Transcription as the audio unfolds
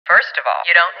First of all,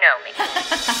 you don't know me.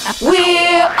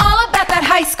 We're all about that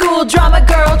high school drama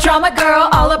girl,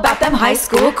 all about them high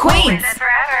school queens.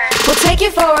 We'll take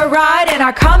you for a ride in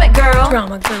our comic girl,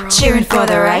 cheering for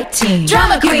the right team.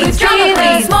 Drama queens,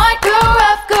 smart girl,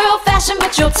 rough girl, fashion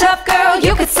but you're tough girl.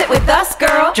 You could sit with us,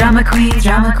 girl. Drama queens,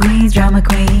 drama queens, drama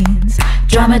queens,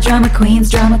 drama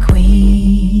queens, drama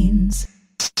queens.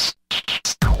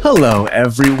 Hello,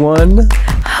 everyone.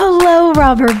 Hello,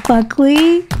 Robert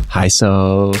Buckley. Hi,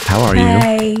 Soph. How are you?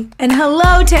 Hey. And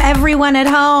hello to everyone at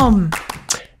home.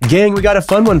 Gang, we got a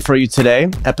fun one for you today.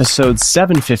 Episode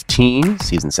 715,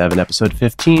 Season 7, Episode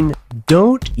 15,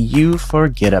 Don't You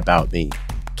Forget About Me.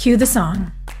 Cue the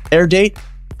song. Air date,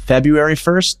 February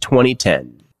 1st,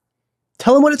 2010.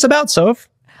 Tell them what it's about, Soph.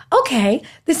 Okay,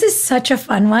 this is such a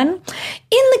fun one. In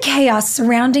the chaos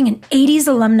surrounding an 80s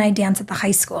alumni dance at the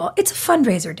high school, it's a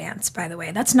fundraiser dance, by the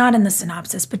way. That's not in the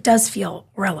synopsis, but does feel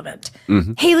relevant.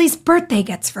 Haley's birthday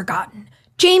gets forgotten.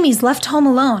 Jamie's left home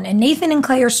alone, and Nathan and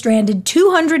Clay are stranded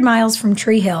 200 miles from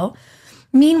Tree Hill.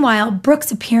 Meanwhile, Brooke's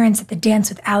appearance at the dance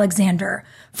with Alexander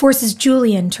forces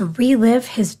Julian to relive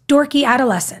his dorky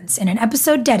adolescence in an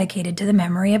episode dedicated to the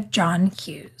memory of John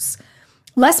Hughes.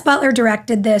 Les Butler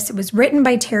directed this. It was written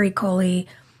by Terry Coley.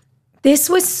 This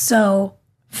was so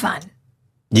fun.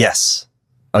 Yes,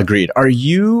 agreed. Are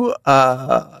you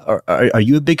a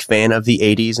big fan of the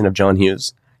 80s and of John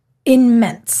Hughes?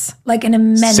 Immense, like an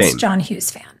immense Same. John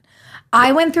Hughes fan.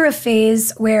 I went through a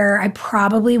phase where I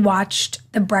probably watched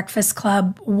The Breakfast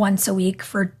Club once a week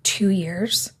for 2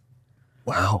 years.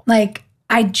 Wow. Like,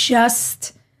 I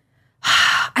don't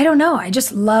know. I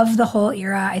just love the whole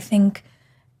era. I think,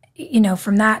 you know,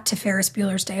 from that to Ferris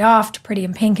Bueller's Day Off to Pretty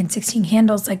in Pink and 16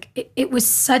 Candles, like it was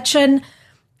such an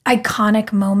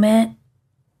iconic moment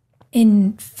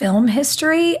in film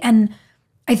history. And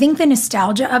I think the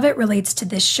nostalgia of it relates to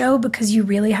this show because you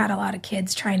really had a lot of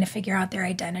kids trying to figure out their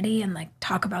identity and like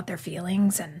talk about their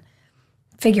feelings and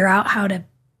figure out how to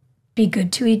be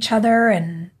good to each other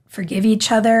and forgive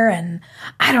each other. And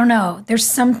I don't know, there's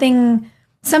something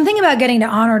about getting to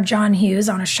honor John Hughes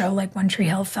on a show like One Tree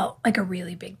Hill felt like a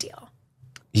really big deal.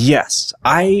 Yes.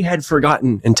 I had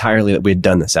forgotten entirely that we had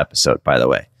done this episode, by the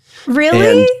way.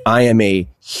 Really? And I am a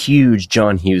huge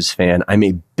John Hughes fan. I'm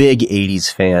a big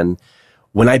 80s fan.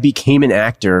 When I became an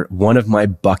actor, one of my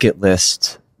bucket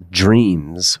list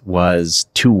dreams was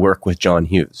to work with John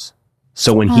Hughes.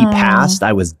 So when he passed,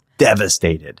 I was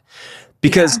devastated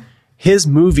because his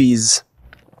movies,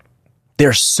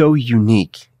 they're so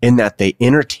unique in that they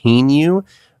entertain you,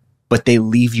 but they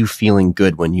leave you feeling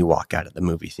good when you walk out of the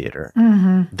movie theater.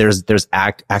 There's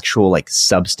actual like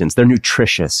substance. They're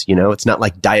nutritious, you know? It's not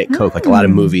like Diet Coke, like a lot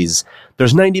of movies.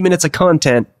 There's 90 minutes of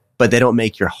content, but they don't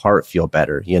make your heart feel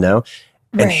better, you know?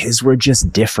 And his were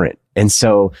just different. And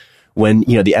so when,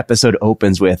 you know, the episode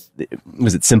opens with,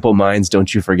 was it Simple Minds,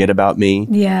 Don't You Forget About Me?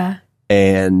 Yeah.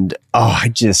 And I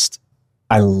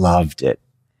loved it.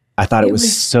 I thought it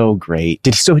was so great.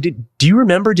 Do you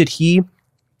remember, did he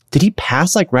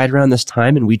pass like right around this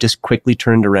time and we just quickly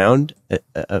turned around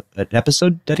an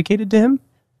episode dedicated to him?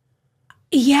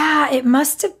 Yeah, it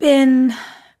must have been,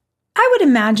 I would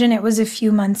imagine it was a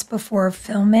few months before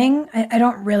filming. I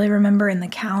don't really remember in the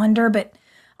calendar, but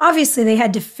obviously they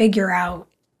had to figure out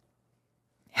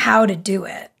how to do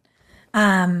it.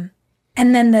 And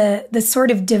then the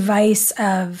sort of device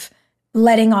of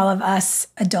letting all of us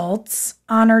adults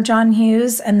honor John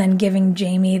Hughes and then giving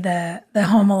Jamie the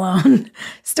Home Alone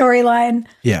storyline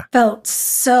felt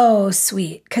so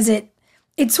sweet because it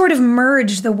sort of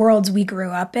merged the worlds we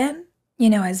grew up in, you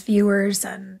know, as viewers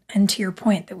and to your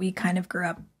point that we kind of grew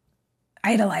up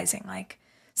idolizing. Like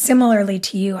similarly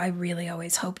to you, I really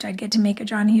always hoped I'd get to make a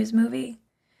John Hughes movie.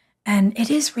 And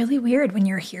it is really weird when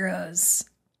your heroes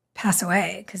pass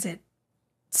away because it's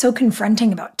so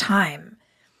confronting about time.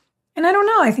 And I don't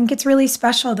know, I think it's really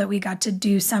special that we got to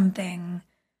do something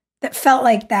that felt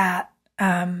like that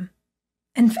and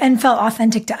felt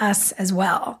authentic to us as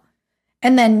well.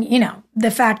 And then, you know,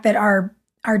 the fact that our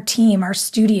team, our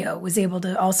studio was able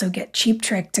to also get Cheap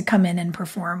Trick to come in and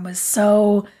perform was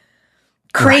so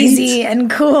crazy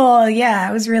and cool. Yeah,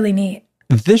 it was really neat.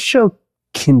 This show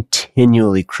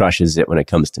continually crushes it when it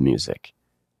comes to music.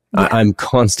 Yeah. I'm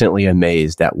constantly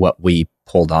amazed at what we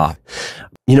pulled off.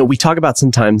 You know, we talk about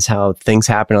sometimes how things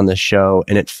happen on this show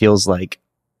and it feels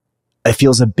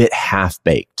a bit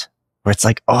half-baked, where it's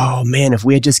like, oh man, if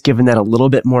we had just given that a little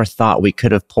bit more thought, we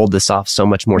could have pulled this off so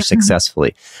much more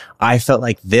successfully. I felt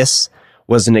like this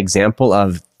was an example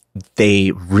of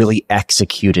they really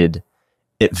executed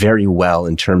it very well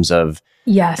in terms of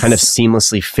Yes. kind of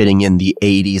seamlessly fitting in the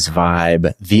 80s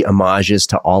vibe, the homages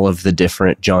to all of the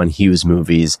different John Hughes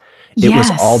movies. It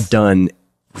was all done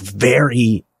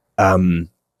very,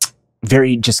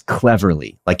 very just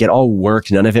cleverly. Like it all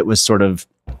worked. None of it was sort of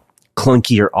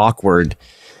clunky or awkward,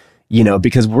 you know,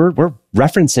 because we're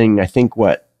referencing, I think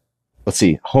let's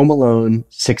see, Home Alone,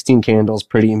 16 Candles,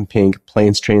 Pretty in Pink,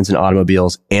 Planes, Trains, and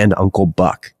Automobiles, and Uncle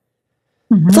Buck.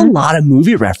 It's a lot of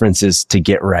movie references to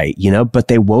get right, you know, but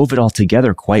they wove it all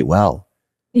together quite well.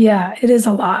 Yeah, it is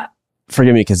a lot.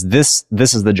 Forgive me, because this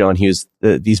is the John Hughes,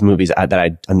 these movies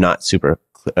that I'm not super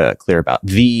clear about.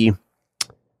 The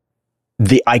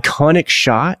iconic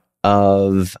shot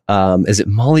of, is it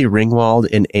Molly Ringwald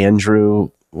and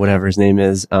Andrew, whatever his name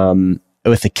is,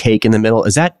 with the cake in the middle?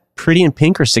 Is that Pretty in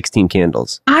Pink or 16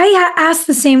 Candles? I asked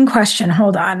the same question.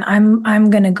 Hold on. I'm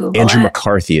going to Google Andrew it.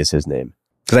 McCarthy is his name.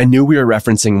 Because I knew we were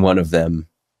referencing one of them.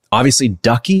 Obviously,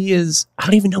 Ducky is, I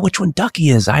don't even know which one Ducky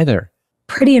is either.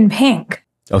 Pretty in Pink.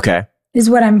 Okay. Is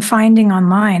what I'm finding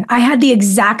online. I had the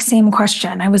exact same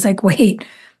question. I was like, wait,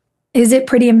 is it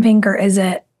Pretty in Pink or is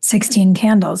it 16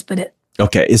 Candles?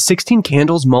 Okay. Is 16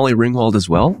 Candles Molly Ringwald as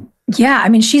well? Yeah. I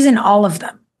mean, she's in all of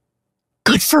them.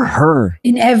 Good for her.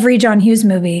 In every John Hughes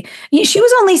movie. She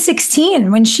was only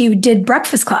 16 when she did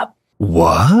Breakfast Club.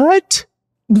 What?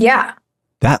 Yeah.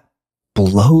 That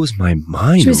blows my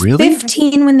mind. She was really?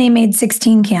 15 when they made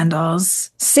 16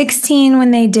 Candles, 16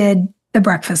 when they did The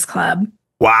Breakfast Club.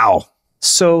 Wow.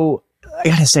 So I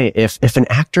gotta say, if an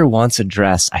actor wants a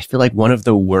dress, I feel like one of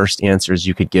the worst answers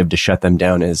you could give to shut them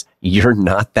down is, you're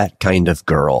not that kind of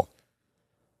girl.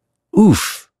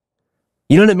 Oof.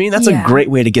 You know what I mean? That's a great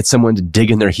way to get someone to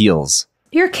dig in their heels.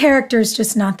 Your character's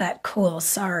just not that cool.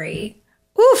 Sorry.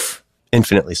 Oof.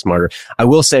 Infinitely smarter. I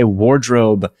will say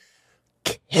wardrobe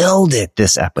killed it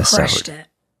this episode. Crushed it.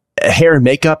 Hair and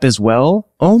makeup as well.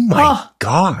 Oh my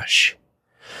gosh.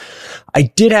 I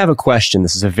did have a question.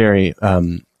 This is a very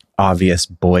obvious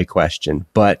boy question,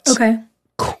 but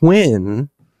Quinn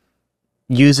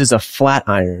uses a flat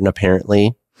iron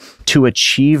apparently to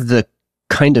achieve the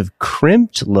kind of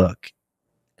crimped look.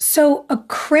 So a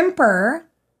crimper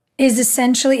is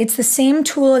essentially, it's the same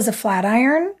tool as a flat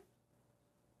iron,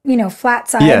 you know, flat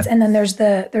sides. And then there's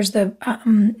the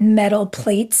metal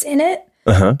plates in it.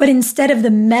 But instead of the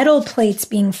metal plates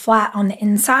being flat on the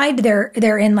inside,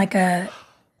 they're in like a,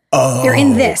 they're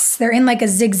in like a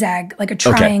zigzag, like a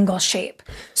triangle shape.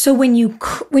 So when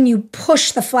you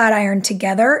push the flat iron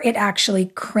together, it actually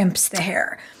crimps the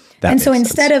hair. And so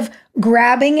instead of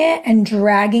grabbing it and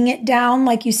dragging it down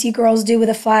like you see girls do with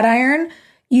a flat iron,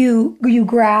 you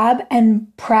grab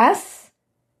and press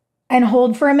and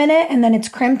hold for a minute, and then it's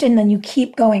crimped, and then you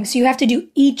keep going. So you have to do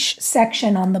each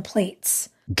section on the plates.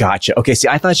 Gotcha. Okay, see,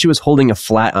 I thought she was holding a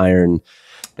flat iron,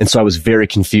 and so I was very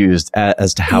confused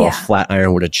as to how a flat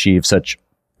iron would achieve such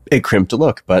a crimped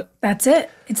look, but... That's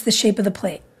it. It's the shape of the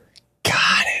plate.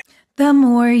 Got it. The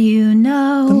more you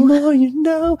know. The more you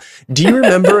know. Do you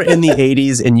remember in the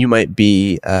 80s, and you might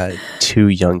be too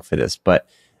young for this, but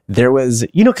there was,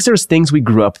 you know, because there was things we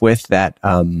grew up with that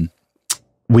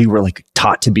we were like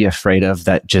taught to be afraid of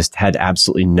that just had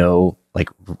absolutely no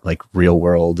like real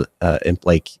world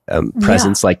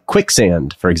presence, like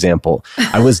quicksand, for example.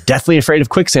 I was deathly afraid of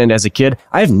quicksand as a kid.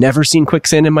 I've never seen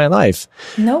quicksand in my life.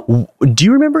 Nope. Do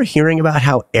you remember hearing about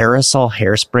how aerosol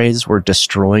hairsprays were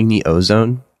destroying the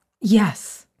ozone?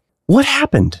 Yes. What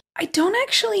happened? I don't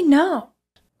actually know.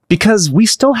 Because we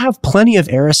still have plenty of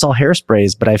aerosol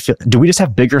hairsprays, but I feel, do we just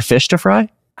have bigger fish to fry?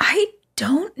 I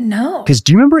don't know. Because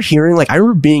do you remember hearing, like, I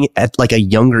remember being at like a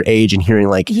younger age and hearing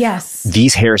like, yes,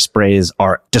 these hairsprays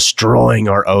are destroying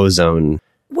our ozone.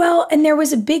 Well, and there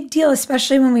was a big deal,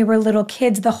 especially when we were little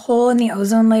kids. The hole in the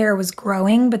ozone layer was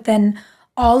growing, but then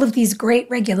all of these great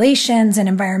regulations and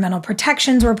environmental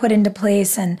protections were put into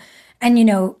place, and you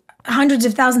know, hundreds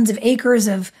of thousands of acres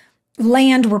of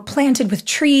land were planted with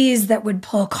trees that would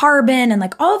pull carbon and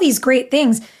like all these great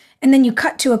things. And then you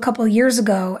cut to a couple years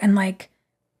ago and like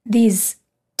these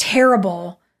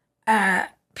terrible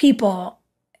people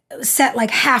set like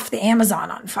half the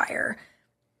Amazon on fire.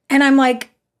 And I'm like,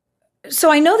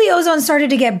 so I know the ozone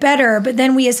started to get better, but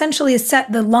then we essentially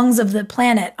set the lungs of the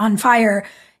planet on fire.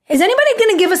 Is anybody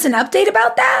going to give us an update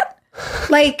about that?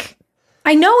 Like,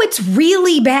 I know it's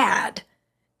really bad.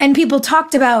 And people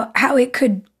talked about how it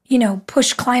could, you know,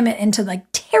 push climate into like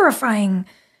terrifying,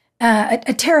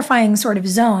 a terrifying sort of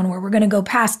zone where we're going to go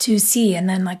past 2C, and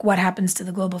then like what happens to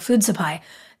the global food supply.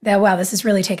 That, wow, this is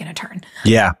really taking a turn.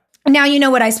 Yeah. Now, you know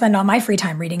what I spend all my free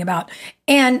time reading about.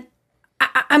 And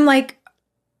I'm like,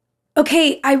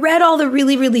 okay, I read all the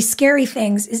really, really scary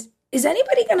things. Is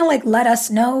anybody going to like let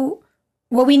us know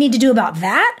what we need to do about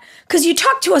that? Because you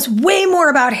talked to us way more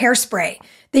about hairspray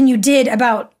than you did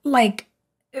about like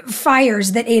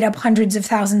fires that ate up hundreds of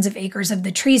thousands of acres of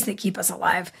the trees that keep us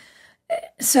alive.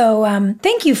 So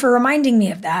thank you for reminding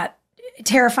me of that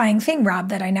terrifying thing, Rob,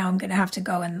 that I now am going to have to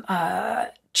go and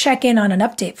check in on an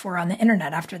update for on the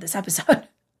internet after this episode.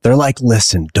 They're like,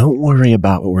 listen, don't worry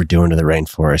about what we're doing to the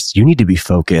rainforest. You need to be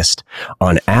focused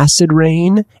on acid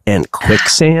rain and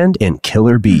quicksand and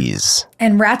killer bees.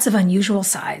 And rats of unusual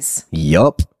size.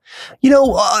 Yup. You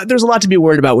know, there's a lot to be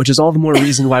worried about, which is all the more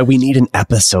reason why we need an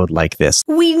episode like this.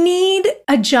 We need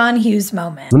a John Hughes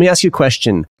moment. Let me ask you a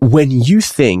question. When you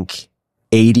think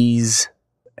 80s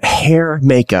hair,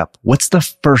 makeup, what's the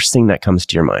first thing that comes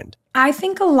to your mind? I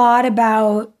think a lot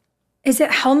about, is it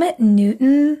Helmut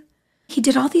Newton? He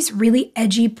did all these really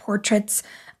edgy portraits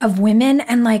of women.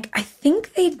 And like, I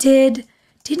think they didn't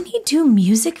he do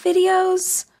music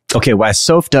videos? Okay, while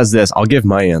Soph does this, I'll give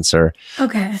my answer.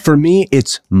 Okay. For me,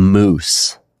 it's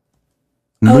Moose.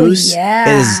 Moose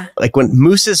is like when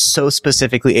Moose is so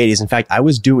specifically 80s. In fact, I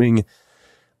was doing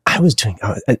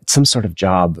some sort of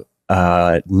job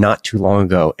not too long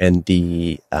ago, and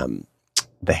the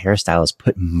hairstylist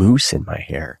put Moose in my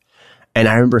hair. And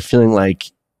I remember feeling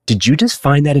like, did you just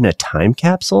find that in a time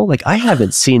capsule? Like, I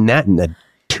haven't seen that in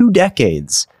 2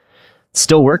 decades.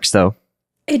 Still works, though.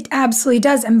 It absolutely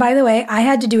does. And by the way, I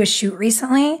had to do a shoot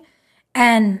recently,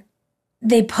 and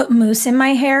they put Moose in my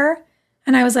hair.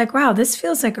 And I was like, wow, this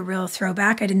feels like a real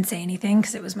throwback. I didn't say anything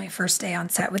because it was my first day on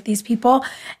set with these people.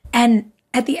 And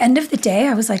at the end of the day,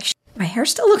 I was like, my hair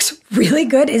still looks really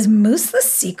good. Is Moose the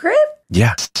secret?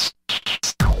 Yeah.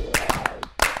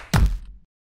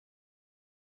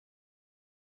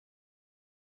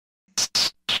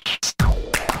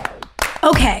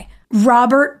 Okay,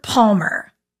 Robert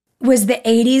Palmer was the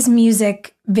 80s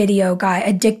music video guy,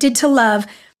 Addicted to Love.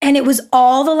 And it was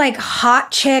all the like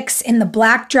hot chicks in the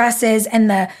black dresses and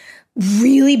the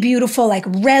really beautiful like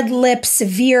red lips,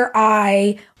 severe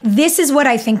eye. This is what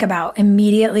I think about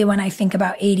immediately when I think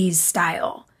about 80s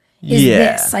style. Is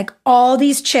this like all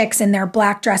these chicks in their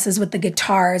black dresses with the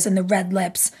guitars and the red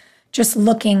lips just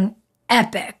looking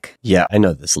epic. Yeah, I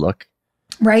know this look.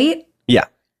 Right? Yeah.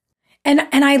 And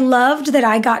I loved that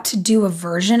I got to do a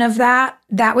version of that.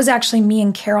 That was actually me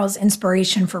and Carol's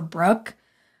inspiration for Brooke,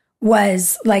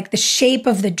 was like the shape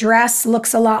of the dress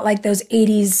looks a lot like those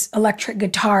 80s electric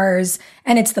guitars.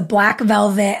 And it's the black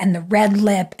velvet and the red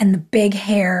lip and the big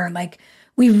hair. Like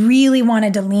we really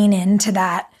wanted to lean into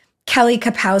that Kelly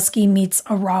Kapowski meets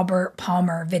a Robert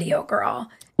Palmer video girl.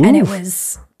 Ooh. And it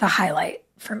was the highlight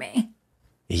for me.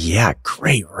 Yeah,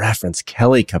 great reference.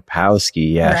 Kelly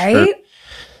Kapowski. Yeah, right? Sure.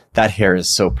 That hair is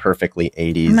so perfectly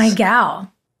 80s. My gal.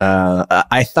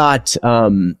 I thought,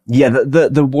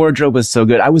 the wardrobe was so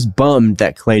good. I was bummed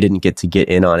that Clay didn't get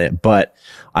in on it, but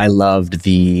I loved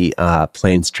the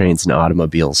planes, trains, and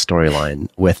automobiles storyline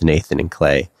with Nathan and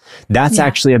Clay. That's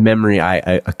actually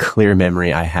a clear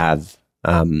memory I have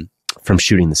from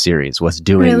shooting the series. Was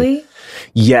doing. Really?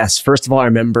 Yes. First of all, I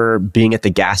remember being at the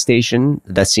gas station,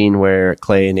 that scene where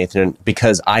Clay and Nathan,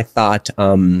 because I thought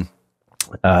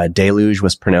deluge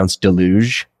was pronounced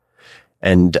deluge.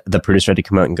 And the producer had to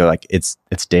come out and go like, it's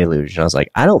deluge. And I was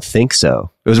like, I don't think so.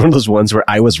 It was one of those ones where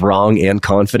I was wrong and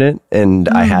confident, and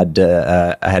I had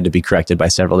to be corrected by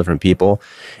several different people.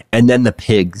 And then the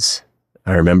pigs.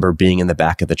 I remember being in the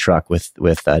back of the truck with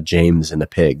James and the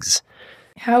pigs.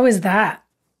 How was that?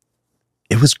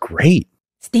 It was great.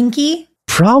 Stinky?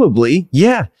 Probably,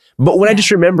 yeah. But what I just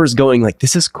remember is going like,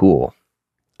 this is cool.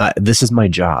 This is my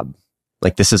job.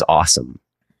 Like, this is awesome.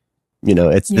 You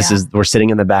know, we're sitting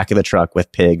in the back of the truck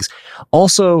with pigs.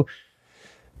 Also,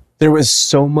 there was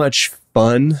so much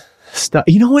fun stuff.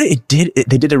 You know what it did?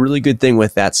 They did a really good thing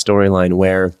with that storyline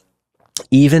where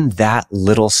even that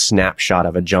little snapshot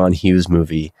of a John Hughes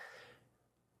movie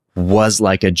was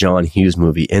like a John Hughes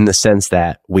movie in the sense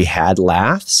that we had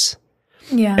laughs.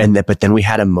 Yeah. But then we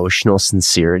had emotional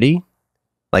sincerity.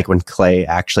 Like when Clay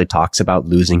actually talks about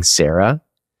losing Sarah.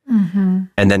 Mm-hmm.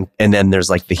 And then there's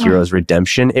like the hero's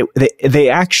redemption. They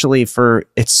actually,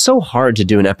 it's so hard to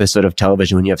do an episode of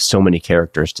television when you have so many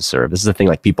characters to serve. This is the thing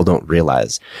like people don't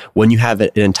realize. When you have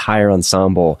an entire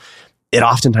ensemble, it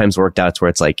oftentimes worked out to where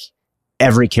it's like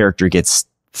every character gets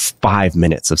 5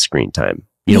 minutes of screen time,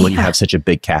 you know, when you have such a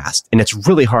big cast. And it's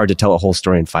really hard to tell a whole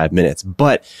story in 5 minutes.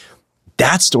 But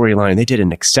that storyline they did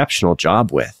an exceptional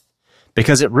job with,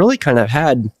 because it really kind of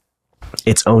had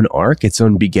its own arc, its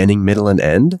own beginning, middle, and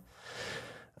end.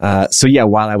 So yeah,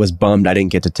 while I was bummed I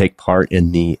didn't get to take part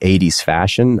in the 80s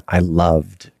fashion,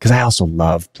 because I also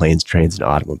love planes, trains, and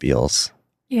automobiles.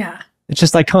 Yeah. It's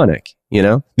just iconic, you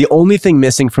know? The only thing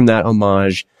missing from that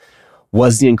homage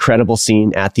was the incredible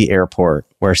scene at the airport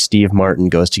where Steve Martin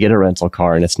goes to get a rental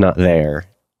car and it's not there.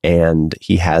 And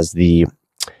he has the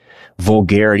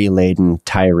vulgarity-laden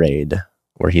tirade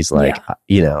where he's like,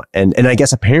 you know, and I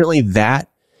guess apparently that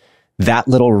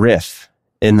little riff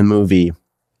in the movie,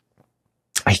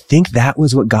 I think that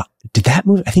was what did that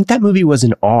movie? I think that movie was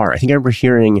an R. I think I remember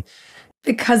hearing...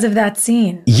 Because of that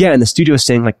scene. Yeah, and the studio was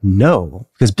saying like, no,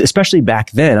 because especially back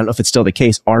then, I don't know if it's still the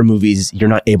case, R movies, you're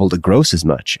not able to gross as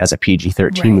much as a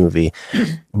PG-13 movie.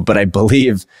 But I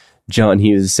believe John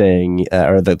Hughes saying,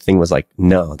 or the thing was like,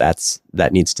 no, that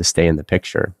needs to stay in the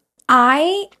picture.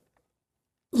 I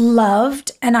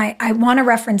loved, and I want to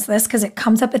reference this because it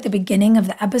comes up at the beginning of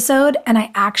the episode, and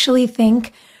I actually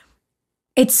think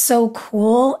it's so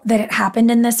cool that it happened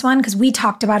in this one, because we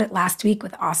talked about it last week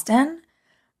with Austin,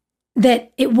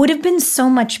 that it would have been so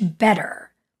much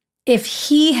better if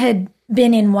he had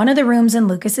been in one of the rooms in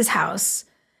Lucas's house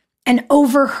and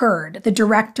overheard the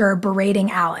director berating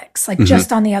Alex, like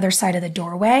just on the other side of the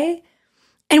doorway.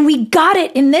 And we got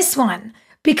it in this one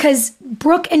because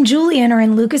Brooke and Julian are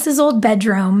in Lucas's old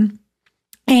bedroom.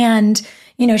 And,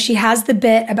 you know, she has the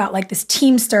bit about like this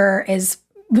Teamster is,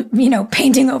 you know,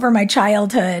 painting over my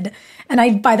childhood. And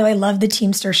I, by the way, love the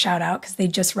Teamster shout out because they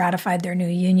just ratified their new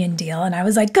union deal. And I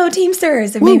was like, go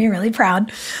Teamsters. It made me really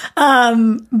proud.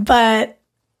 But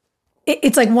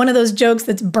it's like one of those jokes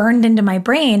that's burned into my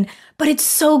brain. But it's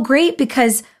so great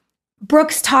because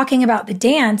Brooke's talking about the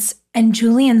dance and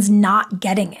Julian's not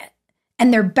getting it.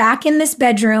 And they're back in this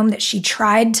bedroom that she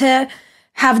tried to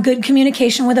have good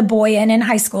communication with a boy in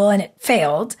high school and it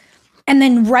failed. And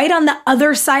then right on the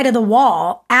other side of the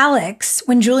wall, Alex,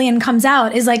 when Julian comes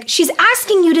out, is like, she's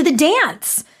asking you to the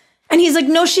dance. And he's like,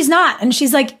 no, she's not. And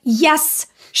she's like, yes,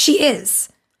 she is.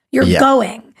 You're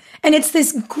going. And it's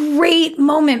this great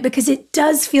moment because it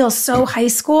does feel so high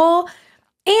school.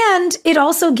 And it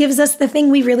also gives us the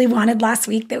thing we really wanted last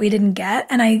week that we didn't get.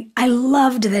 And I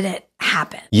loved that it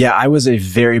happened. Yeah, I was a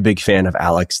very big fan of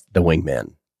Alex, the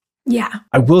wingman. Yeah.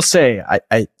 I will say,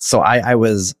 I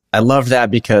loved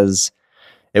that because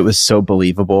it was so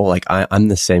believable. Like I'm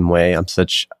the same way.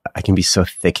 I can be so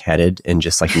thick-headed and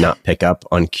just like not pick up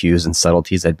on cues and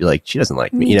subtleties. I'd be like, she doesn't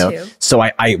like me, you know? Too. So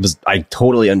I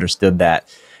totally understood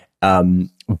that.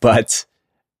 But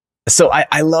so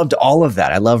I loved all of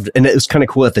that. And it was kind of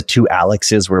cool that the two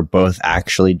Alexes were both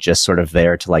actually just sort of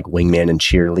there to like wingman and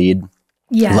cheerlead.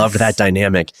 Yes. Loved that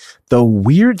dynamic. The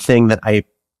weird thing that I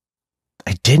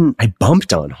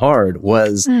bumped on hard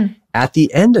was at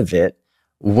the end of it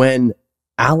when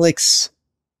Alex,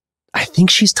 I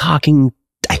think she's talking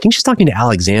to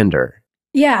Alexander.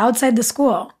 Yeah, outside the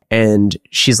school. And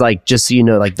she's like, just so you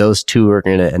know, like those two are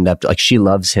going to end up like she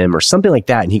loves him or something like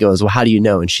that. And he goes, well, how do you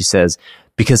know? And she says,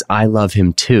 because I love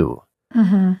him too.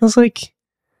 I was like,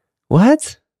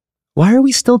 what? Why are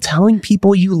we still telling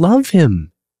people you love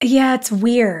him? Yeah, it's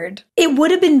weird. It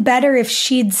would have been better if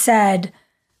she'd said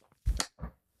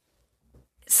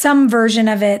some version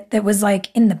of it that was like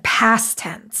in the past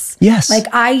tense. Yes.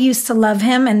 Like I used to love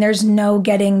him and there's no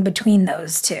getting between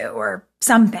those two or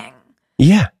something.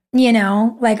 Yeah. You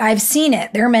know, like I've seen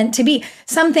it. They're meant to be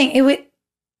something.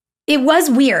 It was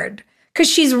weird because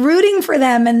she's rooting for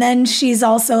them. And then she's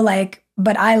also like,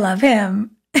 but I love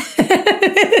him.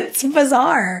 It's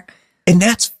bizarre. And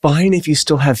that's fine if you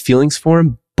still have feelings for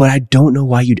him, but I don't know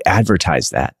why you'd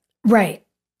advertise that. Right.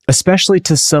 Especially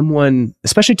to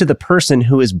the person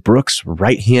who is Brooke's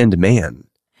right-hand man.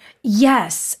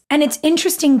 Yes. And it's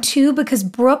interesting too, because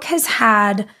Brooke has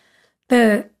had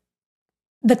the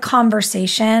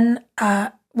conversation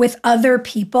with other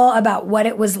people about what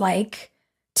it was like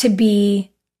to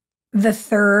be the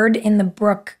third in the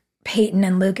Brooke, Peyton,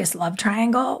 and Lucas love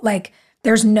triangle. Like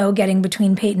there's no getting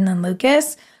between Peyton and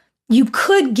Lucas. You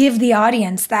could give the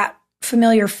audience that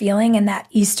familiar feeling and that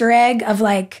Easter egg of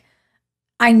like,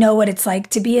 I know what it's like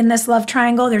to be in this love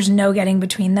triangle. There's no getting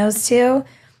between those two.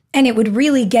 And it would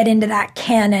really get into that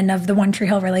canon of the One Tree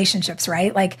Hill relationships,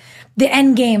 right? Like the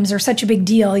end games are such a big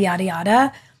deal, yada,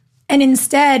 yada. And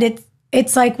instead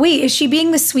it's like, wait, is she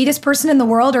being the sweetest person in the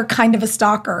world or kind of a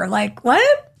stalker? Like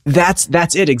what?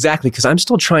 That's it exactly. Cause I'm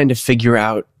still trying to figure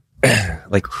out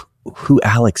like who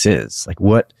Alex is. Like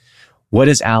what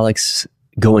is Alex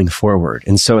going forward?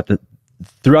 And so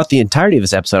throughout the entirety of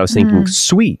this episode, I was thinking,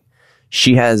 sweet.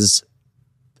 She has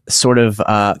sort of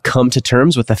come to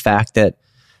terms with the fact that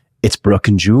it's Brooke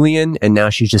and Julian, and now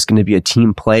she's just going to be a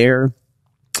team player.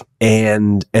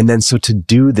 And then so to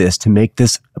do this, to make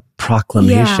this a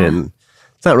proclamation,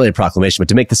 it's not really a proclamation, but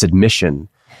to make this admission,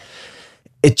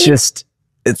 it's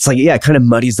like, yeah, it kind of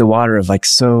muddies the water of like,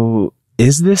 so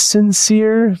is this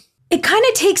sincere? It kind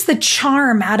of takes the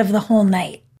charm out of the whole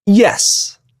night.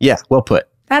 Yes. Yeah, well put.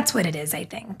 That's what it is, I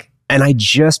think. And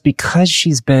because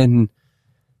she's been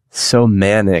so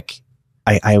manic,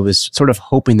 I was sort of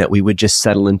hoping that we would just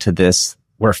settle into this.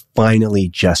 We're finally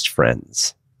just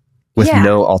friends with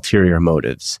no ulterior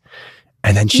motives.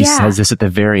 And then she says this at the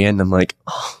very end. I'm like,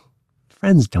 oh,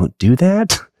 friends don't do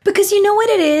that. Because you know what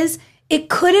it is? It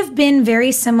could have been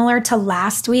very similar to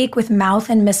last week with Mouth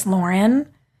and Miss Lauren,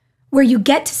 where you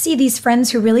get to see these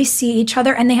friends who really see each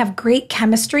other and they have great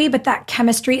chemistry, but that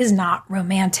chemistry is not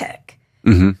romantic.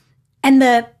 Mm-hmm. And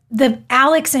the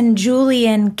Alex and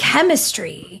Julian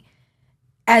chemistry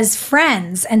as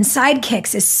friends and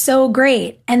sidekicks is so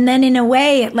great. And then in a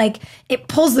way, it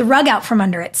pulls the rug out from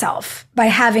under itself by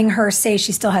having her say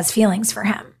she still has feelings for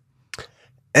him.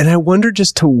 And I wonder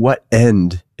just to what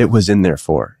end it was in there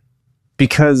for.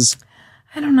 Because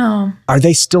I don't know. Are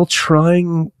they still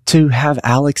trying to have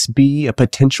Alex be a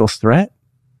potential threat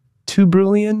to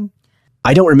Brillian?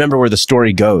 I don't remember where the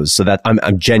story goes, so that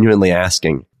I'm genuinely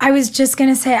asking. I was just going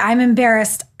to say, I'm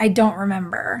embarrassed. I don't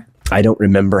remember. I don't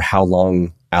remember how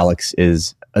long Alex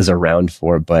is around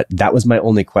for, but that was my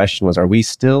only question was, are we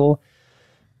still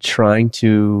trying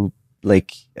to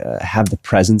have the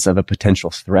presence of a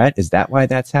potential threat? Is that why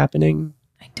that's happening?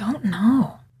 I don't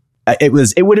know. It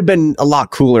would have been a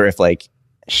lot cooler if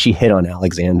she hit on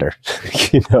Alexander,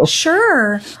 you know?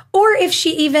 Sure. Or if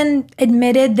she even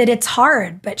admitted that it's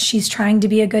hard, but she's trying to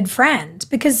be a good friend.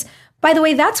 Because, by the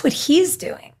way, that's what he's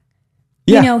doing.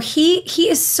 Yeah. You know, he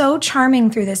is so charming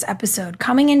through this episode,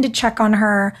 coming in to check on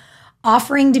her,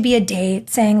 offering to be a date,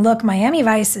 saying, look, Miami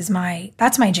Vice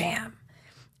that's my jam.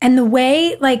 And the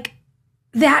way,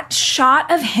 that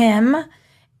shot of him,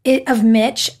 of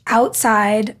Mitch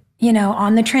outside,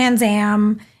 on the Trans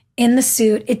Am, in the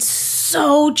suit, it's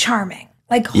so charming.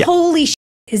 Holy shit,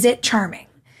 is it charming?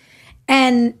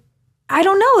 And I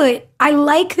don't know, I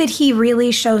like that he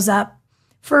really shows up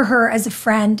for her as a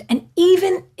friend. And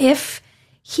even if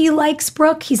he likes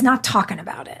Brooke, he's not talking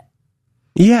about it.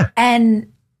 Yeah. And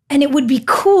it would be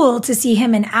cool to see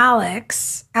him and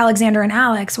Alexander and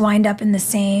Alex, wind up in the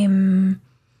same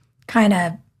kind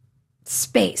of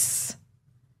space.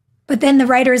 But then the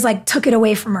writers took it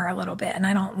away from her a little bit, and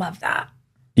I don't love that.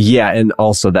 Yeah, and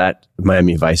also that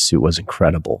Miami Vice suit was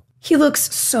incredible. He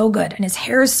looks so good, and his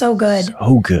hair is so good.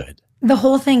 So good. The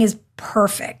whole thing is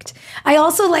perfect. I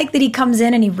also like that he comes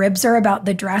in and he ribs her about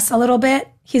the dress a little bit.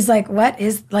 He's like, what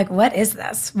is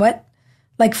this? What,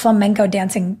 flamenco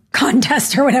dancing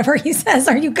contest or whatever he says,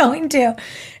 are you going to?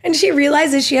 And she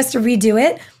realizes she has to redo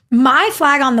it. My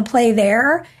flag on the play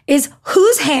there is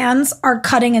whose hands are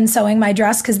cutting and sewing my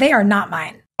dress, because they are not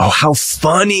mine. Oh, how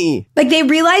funny. They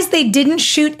realized they didn't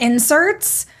shoot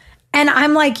inserts. And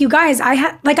I'm like, you guys, I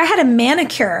had a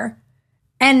manicure,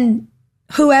 and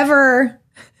whoever's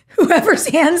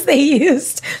hands they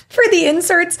used for the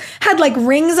inserts had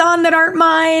rings on that aren't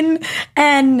mine.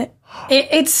 And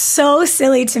it's so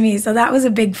silly to me. So that was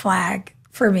a big flag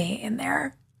for me in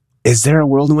there. Is there a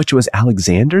world in which it was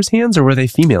Alexander's hands, or were they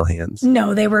female hands?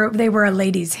 No, they were a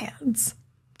lady's hands.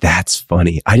 That's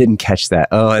funny. I didn't catch that.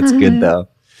 Oh, that's good though.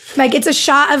 It's a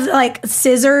shot of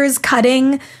scissors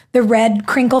cutting the red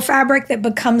crinkle fabric that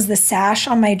becomes the sash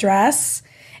on my dress,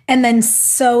 and then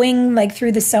sewing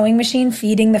through the sewing machine,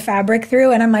 feeding the fabric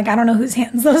through. And I'm I don't know whose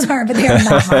hands those are, but they are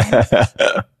not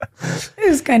mine. It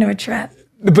was kind of a trip.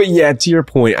 But yeah, to your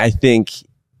point, I think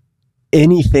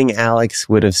anything Alex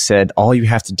would have said, all you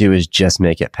have to do is just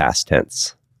make it past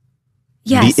tense.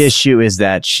 Yes. The issue is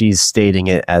that she's stating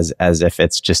it as if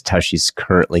it's just how she's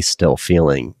currently still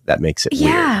feeling. That makes it weird.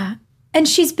 Yeah. And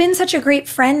she's been such a great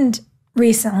friend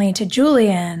recently to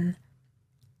Julian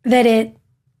that it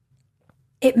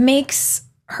makes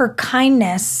her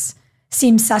kindness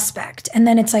seem suspect. And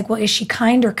then it's well, is she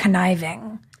kind or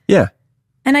conniving? Yeah.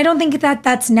 And I don't think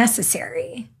that's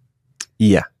necessary.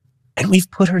 Yeah. And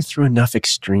we've put her through enough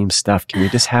extreme stuff. Can we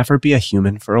just have her be a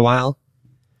human for a while?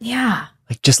 Yeah.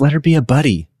 Just let her be a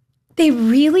buddy. They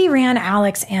really ran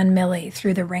Alex and Millie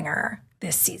through the ringer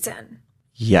this season.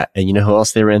 Yeah. And you know who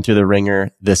else they ran through the ringer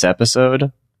this episode?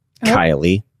 Oh.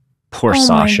 Kylie. Poor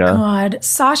Sasha. Oh my God.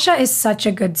 Sasha is such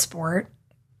a good sport.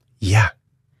 Yeah.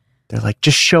 They're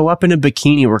just show up in a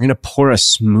bikini. We're going to pour a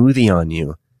smoothie on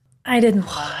you. I didn't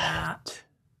love that.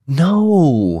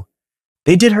 No.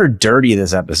 They did her dirty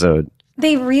this episode.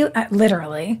 They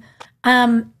literally.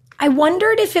 I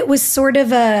wondered if it was sort of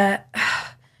the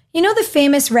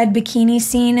famous red bikini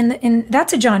scene in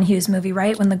that's a John Hughes movie,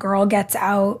 right? When the girl gets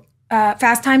out,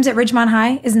 Fast Times at Ridgemont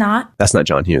High is not. That's not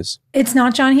John Hughes. It's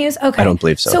not John Hughes? Okay. I don't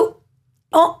believe so.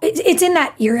 So it's in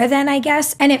that era then, I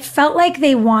guess. And it felt like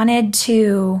they wanted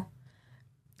to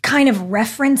kind of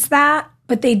reference that,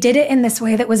 but they did it in this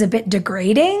way that was a bit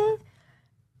degrading.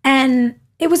 And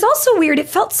it was also weird. It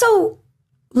felt so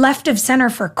left of center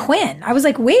for Quinn. I was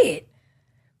like, wait,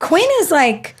 Quinn is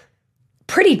like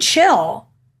pretty chill.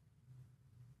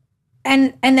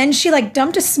 And then she like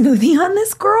dumped a smoothie on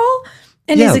this girl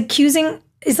and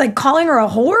is like calling her a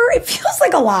whore. It feels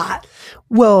like a lot.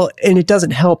 Well, and it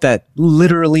doesn't help that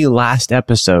literally last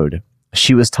episode,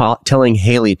 she was telling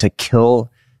Haley to kill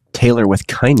Taylor with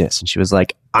kindness. And she was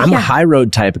like, I'm a high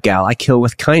road type of gal. I kill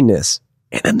with kindness.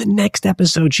 And then the next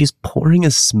episode, she's pouring a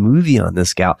smoothie on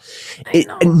this gal.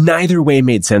 Neither way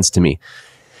made sense to me.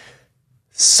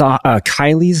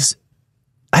 Kylie's,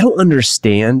 I don't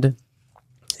understand.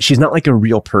 She's not like a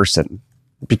real person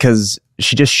because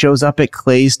she just shows up at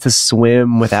Clay's to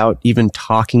swim without even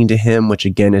talking to him, which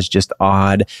again is just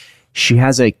odd. She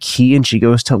has a key and she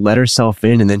goes to let herself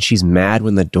in and then she's mad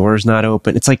when the door's not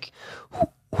open. It's like,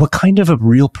 what kind of a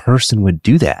real person would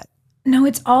do that? No,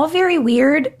 it's all very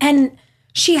weird. And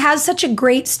she has such a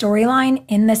great storyline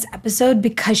in this episode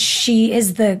because she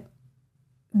is the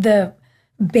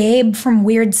babe from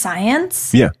Weird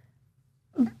Science. Yeah.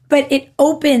 But it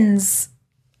opens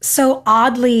so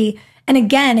oddly. And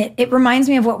again, it reminds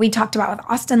me of what we talked about with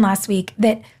Austin last week,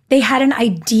 that they had an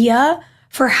idea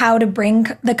for how to bring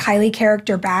the Kylie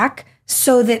character back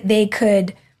so that they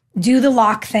could do the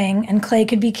lock thing and Clay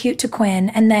could be cute to Quinn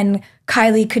and then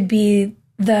Kylie could be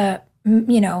the,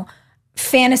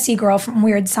 fantasy girl from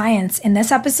Weird Science in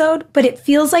this episode. But it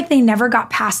feels like they never got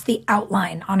past the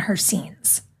outline on her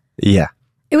scenes. Yeah.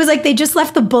 It was like they just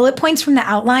left the bullet points from the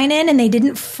outline in and they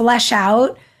didn't flesh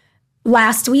out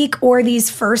last week or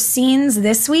these first scenes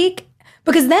this week.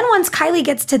 Because then once Kylie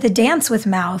gets to the dance with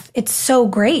Mouth, it's so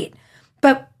great.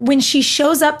 But when she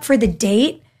shows up for the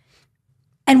date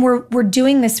and we're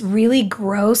doing this really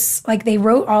gross, like they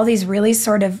wrote all these really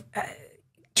sort of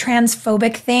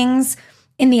transphobic things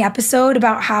in the episode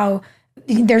about how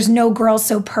there's no girl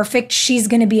so perfect, she's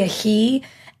going to be a he.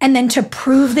 And then to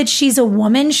prove that she's a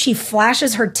woman, she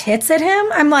flashes her tits at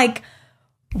him. I'm like,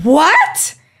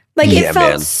 what? Like it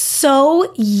felt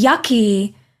so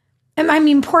yucky. And I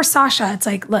mean, poor Sasha. It's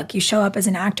like, look, you show up as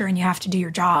an actor and you have to do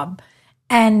your job.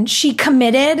 And she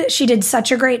committed. She did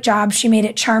such a great job. She made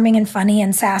it charming and funny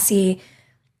and sassy.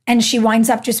 And she winds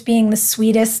up just being the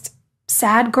sweetest,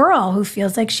 sad girl who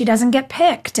feels like she doesn't get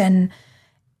picked. And,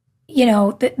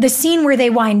 the scene where they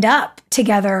wind up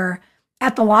together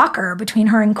at the locker between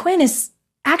her and Quinn is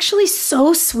actually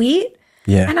so sweet.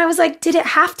 Yeah. And I was like, did it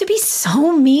have to be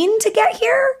so mean to get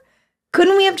here?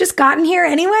 Couldn't we have just gotten here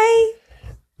anyway?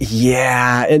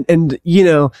 Yeah. And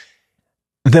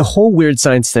the whole Weird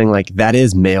Science thing, like that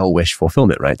is male wish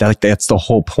fulfillment, right? That's the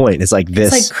whole point. It's like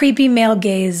this. It's like creepy male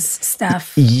gaze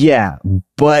stuff. Yeah.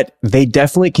 But they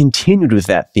definitely continued with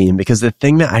that theme because the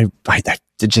thing that that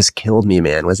just killed me,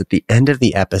 man, was at the end of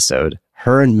the episode,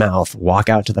 her and Mouth walk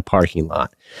out to the parking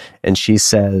lot and she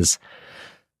says,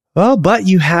 well, but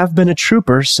you have been a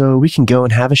trooper, so we can go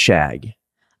and have a shag.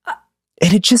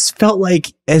 And it just felt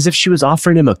like as if she was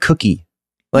offering him a cookie.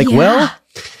 Like, well,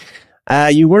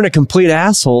 you weren't a complete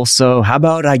asshole, so how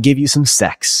about I give you some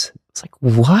sex? It's like,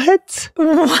 what?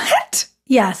 What?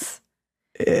 Yes.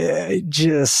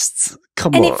 Just,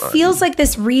 come on. And it feels like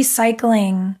this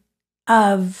recycling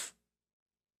of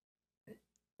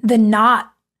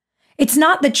it's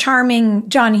not the charming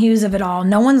John Hughes of it all.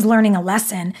 No one's learning a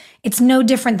lesson. It's no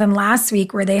different than last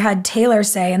week where they had Taylor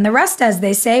say, and the rest, as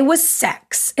they say, was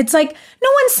sex. It's like, no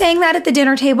one's saying that at the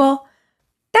dinner table.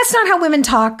 That's not how women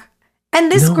talk.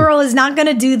 And this girl is not going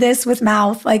to do this with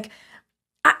Mouth. Like,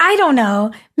 I don't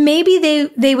know. Maybe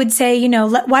they would say,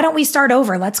 why don't we start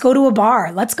over? Let's go to a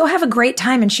bar. Let's go have a great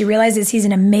time. And she realizes he's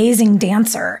an amazing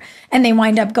dancer. And they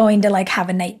wind up going to like have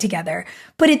a night together.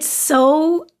 But it's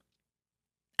so,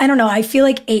 I don't know. I feel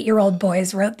like 8-year-old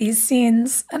boys wrote these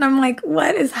scenes. And I'm like,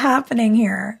 what is happening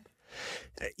here?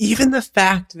 Even the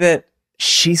fact that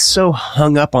she's so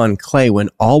hung up on Clay when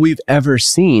all we've ever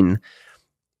seen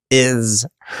is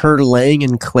her laying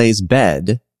in Clay's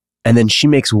bed. And then she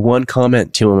makes one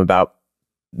comment to him about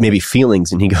maybe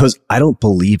feelings. And he goes, I don't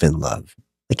believe in love.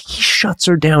 Like he shuts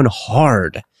her down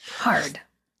hard.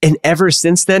 And ever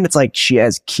since then, it's like she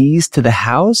has keys to the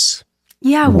house.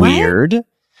 Yeah. Weird. What?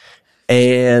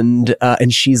 And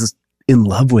she's in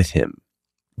love with him.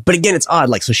 But again, it's odd.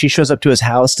 Like, so she shows up to his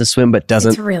house to swim, but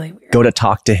doesn't really go to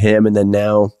talk to him. And then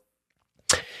now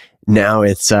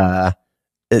it's,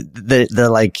 the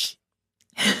like,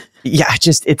 yeah,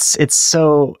 just, it's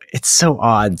so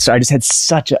odd. So I just had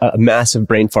such a massive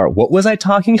brain fart. What was I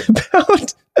talking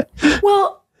about?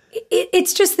 Well,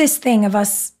 it's just this thing of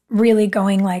us really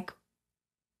going like,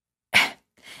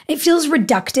 it feels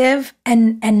reductive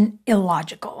and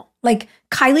illogical. Like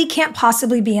Kylie can't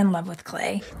possibly be in love with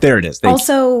Clay. There it is.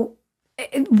 Also,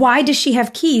 why does she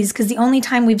have keys? Because the only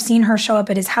time we've seen her show up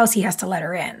at his house, he has to let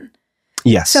her in.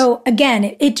 Yes. So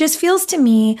again, it just feels to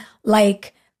me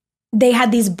like they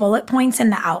had these bullet points in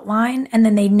the outline and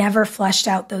then they never fleshed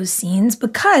out those scenes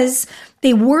because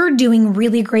they were doing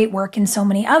really great work in so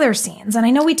many other scenes. And I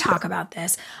know we talk about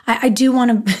this. I do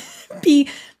want to be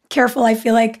careful. I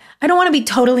feel like I don't want to be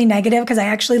totally negative because I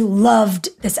actually loved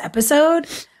this episode,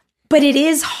 but it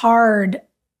is hard.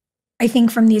 I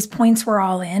think from these points we're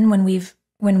all in when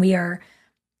we are,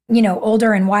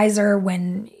 older and wiser,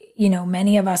 when,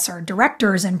 many of us are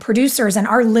directors and producers and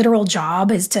our literal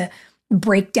job is to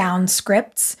break down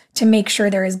scripts to make sure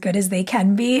they're as good as they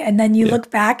can be. And then you look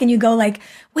back and you go like,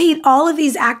 wait, all of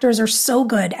these actors are so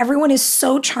good. Everyone is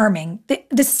so charming.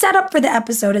 The setup for the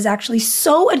episode is actually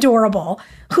so adorable.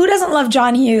 Who doesn't love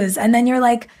John Hughes? And then you're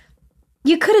like,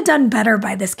 you could have done better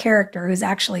by this character who's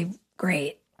actually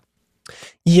great.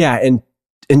 Yeah.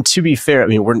 And to be fair,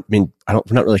 we're not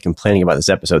really complaining about this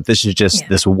episode. This is just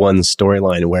this one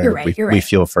storyline where You're right. we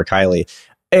feel for Kylie.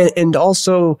 And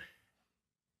also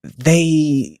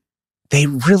they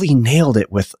really nailed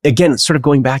it with, again, sort of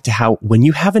going back to how when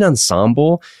you have an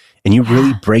ensemble and you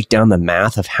really break down the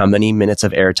math of how many minutes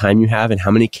of airtime you have and how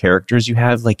many characters you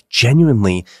have, like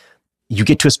genuinely, you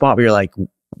get to a spot where you're like,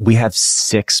 we have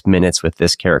 6 minutes with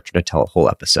this character to tell a whole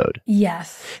episode.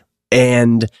 Yes.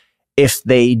 And if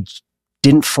they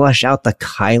didn't flesh out the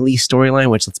Kylie storyline,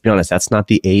 which let's be honest, that's not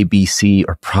the A, B, C,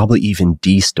 or probably even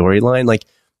D storyline, like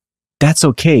that's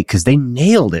okay because they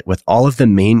nailed it with all of the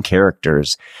main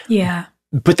characters. Yeah.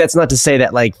 But that's not to say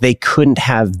that like they couldn't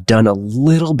have done a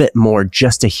little bit more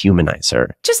just to humanize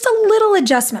her. Just a little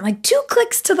adjustment, like 2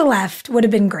 clicks to the left would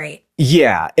have been great.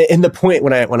 Yeah. And the point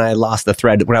when I lost the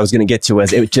thread, what I was going to get to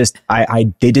was it just,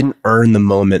 they didn't earn the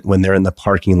moment when they're in the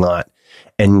parking lot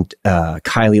and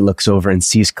Kylie looks over and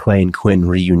sees Clay and Quinn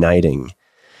reuniting.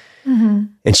 Mm-hmm.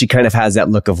 And she kind of has that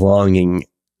look of longing.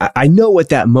 I know what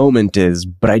that moment is,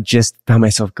 but I just found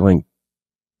myself going,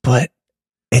 but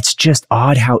it's just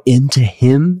odd how into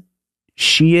him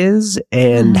she is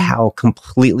and how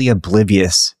completely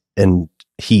oblivious and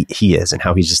he is and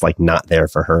how he's just like not there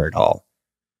for her at all.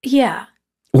 Yeah.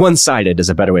 One-sided is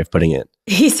a better way of putting it.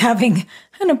 He's having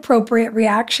an appropriate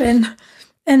reaction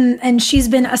and she's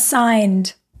been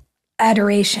assigned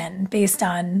adoration based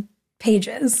on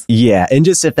pages. Yeah. And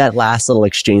just if that last little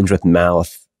exchange with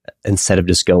Mouth, instead of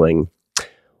just going,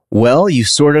 well, you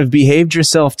sort of behaved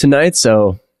yourself tonight,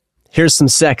 so here's some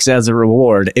sex as a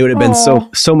reward. It would have been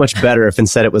so much better if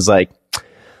instead it was like,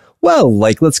 well,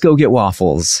 like, let's go get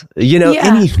waffles.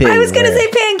 Anything. I was going to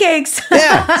say pancakes.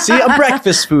 Yeah. See, a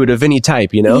breakfast food of any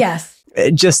type, Yes.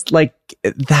 Just like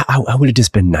that, I would have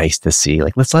just been nice to see.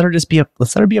 Like, let's let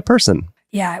her be a person.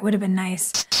 Yeah, it would have been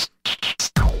nice.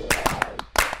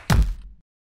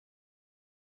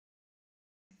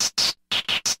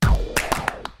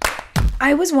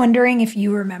 I was wondering if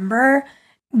you remember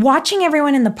watching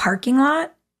everyone in the parking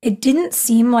lot. It didn't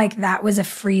seem like that was a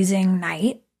freezing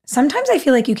night. Sometimes I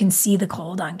feel like you can see the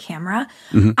cold on camera.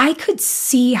 Mm-hmm. I could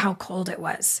see how cold it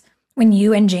was when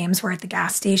you and James were at the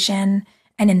gas station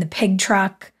and in the pig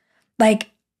truck.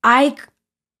 Like, I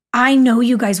know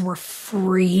you guys were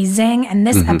freezing. And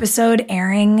this episode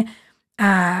airing,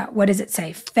 what does it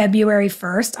say? February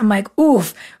 1st. I'm like,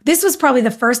 oof, this was probably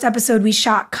the first episode we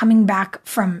shot coming back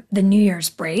from the New Year's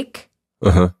break.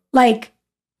 Like,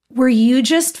 were you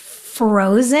just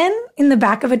frozen in the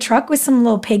back of a truck with some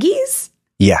little piggies?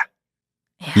 Yeah.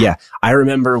 I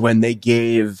remember when they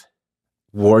gave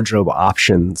wardrobe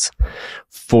options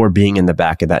for being in the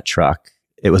back of that truck.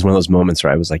 It was one of those moments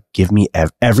where I was like, give me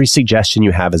every suggestion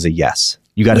you have is a yes.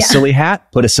 You got a silly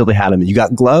hat? Put a silly hat on it. You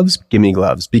got gloves? Give me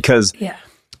gloves. Because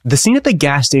the scene at the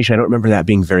gas station, I don't remember that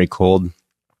being very cold.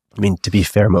 I mean, to be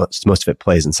fair, most of it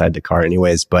plays inside the car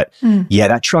anyways. But yeah,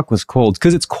 that truck was cold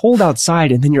because it's cold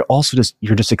outside. And then you're also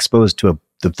just exposed to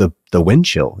the wind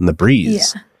chill and the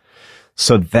breeze. Yeah.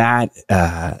 So that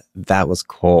was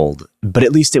cold. But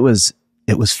at least it was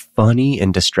funny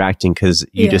and distracting because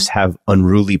you just have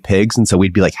unruly pigs. And so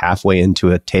we'd be like halfway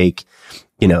into a take,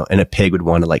 and a pig would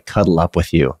want to like cuddle up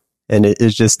with you. And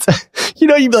it's just,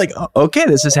 you'd be like, oh, okay,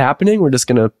 this is happening. We're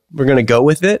going to go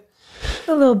with it.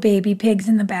 The little baby pigs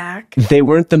in the back. They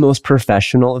weren't the most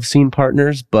professional of scene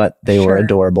partners, but they were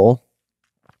adorable.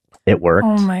 It worked.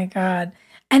 Oh my God.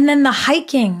 And then the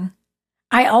hiking,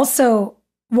 I also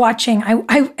watching,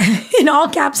 I in all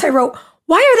caps, I wrote,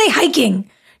 why are they hiking?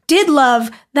 Did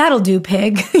love, that'll do,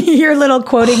 pig. Your little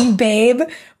quoting babe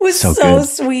was so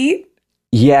sweet.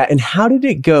 Yeah. And how did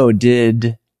it go?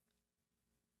 Did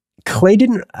Clay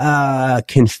didn't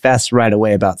confess right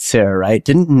away about Sarah, right?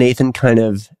 Didn't Nathan kind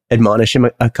of admonish him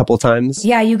a couple times?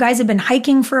 Yeah, you guys have been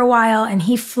hiking for a while and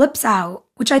he flips out,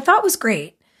 which I thought was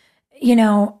great. You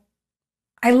know,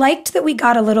 I liked that we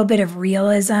got a little bit of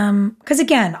realism because,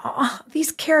 again,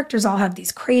 these characters all have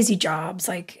these crazy jobs.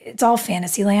 Like, it's all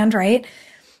fantasy land, right?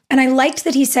 And I liked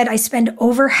that he said, I spend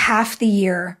over half the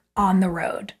year on the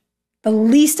road. The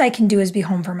least I can do is be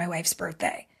home for my wife's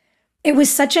birthday. It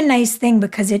was such a nice thing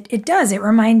because it does. It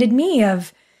reminded me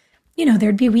of, you know,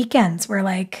 there'd be weekends where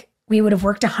like we would have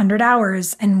worked 100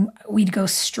 hours and we'd go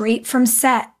straight from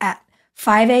set at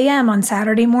 5 a.m. on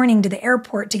Saturday morning to the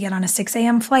airport to get on a 6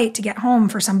 a.m. flight to get home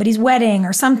for somebody's wedding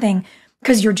or something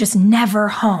because you're just never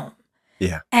home.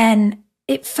 Yeah. And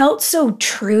it felt so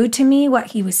true to me what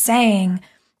he was saying.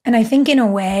 And I think in a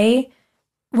way,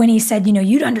 when he said, you know,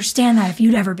 you'd understand that if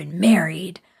you'd ever been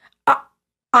married,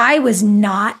 I was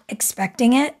not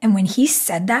expecting it. And when he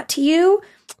said that to you,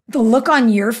 the look on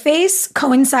your face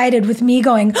coincided with me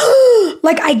going,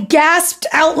 like I gasped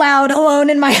out loud alone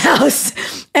in my house.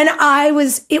 And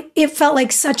it felt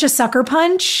like such a sucker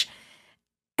punch.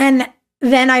 And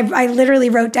then I literally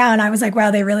wrote down, I was like, wow,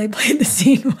 they really played the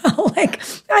scene well. Like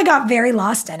I got very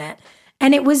lost in it.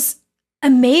 And it was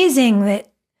amazing that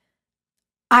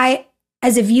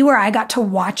as a viewer, I got to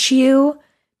watch you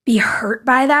be hurt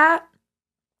by that.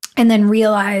 And then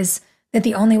realize that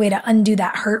the only way to undo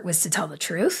that hurt was to tell the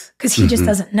truth because he just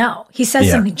doesn't know. He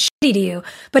says something shitty to you,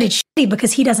 but it's shitty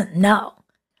because he doesn't know.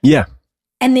 Yeah.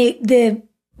 And the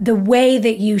way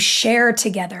that you share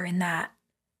together in that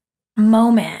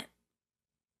moment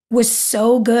was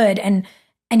so good. And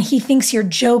he thinks you're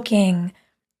joking.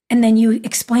 And then you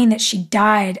explain that she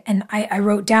died. And I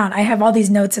wrote down, I have all these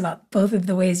notes about both of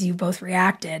the ways you both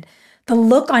reacted. The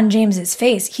look on James's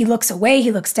face, he looks away,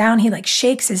 he looks down, he like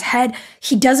shakes his head.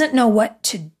 He doesn't know what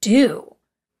to do.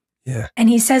 Yeah. And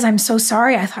he says, I'm so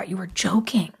sorry. I thought you were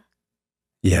joking.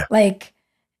 Yeah. Like,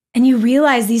 and you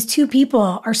realize these two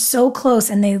people are so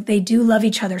close and they do love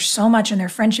each other so much and their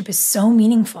friendship is so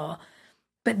meaningful.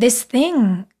 But this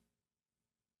thing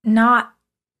not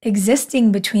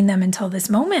existing between them until this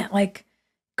moment, like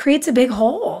creates a big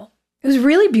hole. It was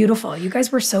really beautiful. You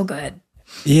guys were so good.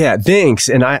 Yeah, thanks.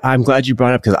 And I'm glad you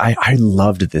brought it up because I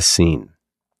loved this scene.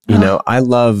 You know, I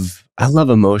love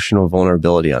emotional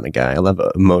vulnerability on a guy. I love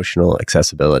emotional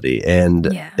accessibility. And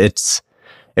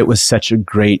it was such a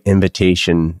great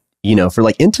invitation, you know, for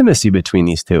like intimacy between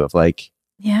these two of like,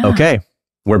 okay,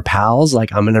 we're pals.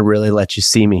 Like, I'm going to really let you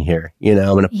see me here. You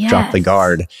know, I'm going to drop the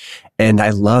guard. And I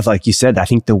love, like you said, I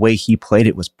think the way he played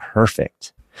it was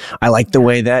perfect. I like the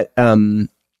way that,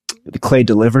 Clay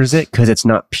delivers it because it's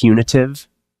not punitive.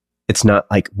 It's not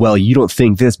like, well, you don't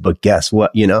think this, but guess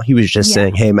what? You know, he was just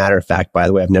saying, hey, matter of fact, by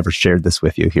the way, I've never shared this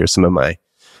with you. Here's some of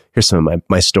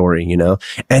my story, you know?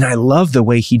 And I love the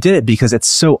way he did it because it's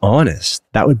so honest.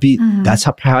 That would be, that's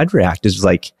how I'd react is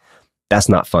like, that's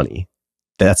not funny.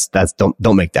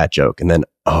 Don't make that joke. And then,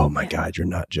 oh my God, you're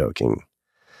not joking.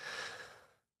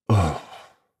 Oh,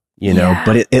 you know,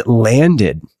 but it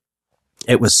landed.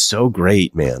 It was so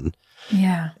great, man.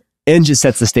 Yeah. And just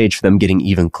sets the stage for them getting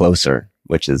even closer,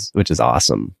 which is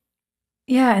awesome.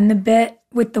 Yeah, and the bit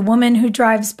with the woman who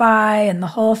drives by and the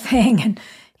whole thing. And,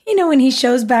 you know, when he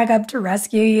shows back up to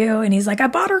rescue you and he's like, I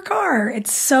bought her car.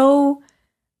 It's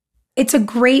a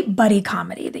great buddy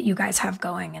comedy that you guys have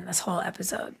going in this whole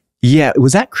episode. Yeah.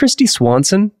 Was that Christy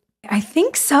Swanson? I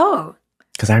think so.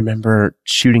 Because I remember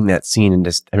shooting that scene and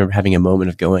I remember having a moment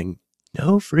of going,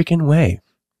 no freaking way.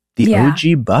 The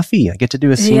OG Buffy. I get to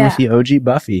do a scene with the OG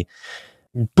Buffy.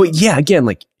 But yeah, again,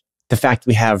 like the fact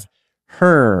we have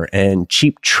her and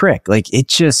Cheap Trick, like it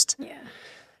just,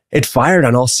 it fired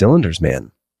on all cylinders,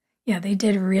 man. Yeah, they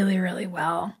did really, really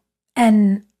well.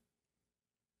 And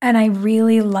I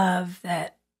really love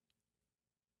that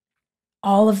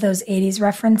all of those 80s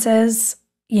references,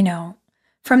 you know,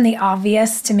 from the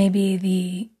obvious to maybe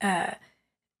the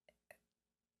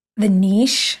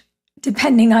niche,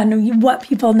 depending on what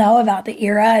people know about the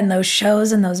era and those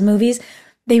shows and those movies,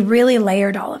 they really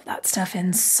layered all of that stuff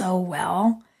in so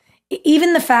well.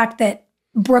 Even the fact that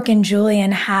Brooke and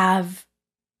Julian have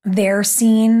their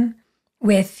scene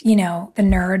with, you know, the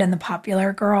nerd and the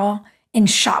popular girl in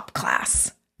shop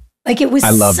class. Like it was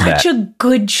such a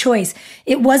good choice.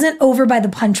 It wasn't over by the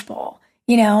punch bowl,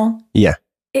 you know? Yeah.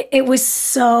 It was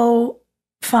so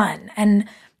fun. And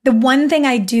the one thing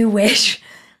I do wish,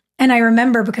 and I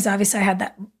remember because obviously I had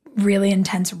that really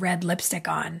intense red lipstick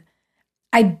on,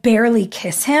 I barely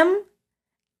kiss him.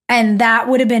 And that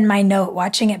would have been my note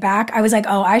watching it back. I was like,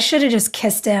 oh, I should have just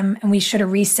kissed him and we should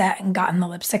have reset and gotten the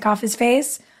lipstick off his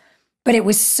face. But it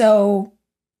was so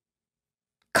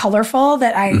colorful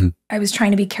that I was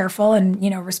trying to be careful and,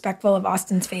 respectful of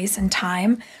Austin's face and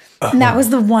time. And that was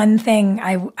the one thing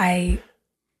I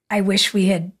wish we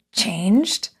had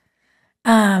changed.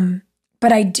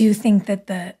 But I do think that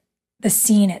the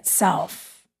scene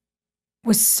itself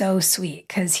was so sweet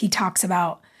because he talks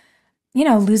about,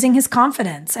 losing his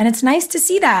confidence. And it's nice to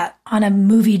see that on a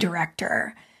movie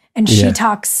director. And she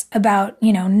talks about,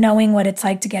 knowing what it's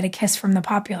like to get a kiss from the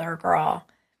popular girl,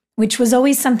 which was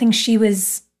always something she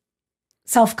was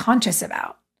self-conscious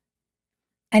about.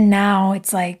 And now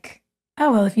it's like,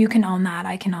 oh, well, if you can own that,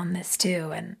 I can own this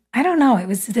too. And I don't know, it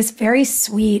was this very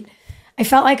sweet, I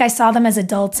felt like I saw them as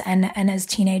adults and as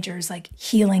teenagers, like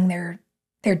healing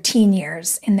their teen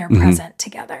years in their present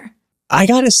together. I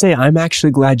gotta say, I'm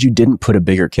actually glad you didn't put a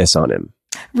bigger kiss on him.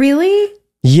 Really?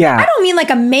 Yeah. I don't mean like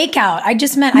a makeout. I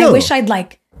just meant I wish I'd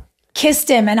like kissed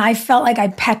him and I felt like I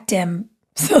pecked him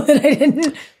so that I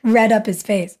didn't red up his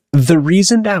face. The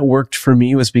reason that worked for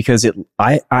me was because it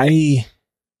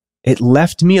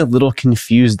left me a little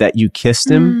confused that you kissed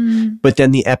him, but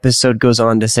then the episode goes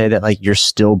on to say that like you're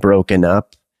still broken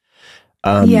up.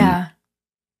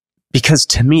 Because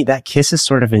to me, that kiss is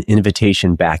sort of an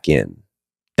invitation back in.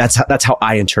 That's how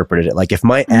I interpreted it. Like if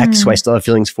my ex, who I still have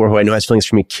feelings for, who I know has feelings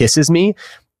for me, kisses me,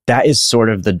 that is sort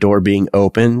of the door being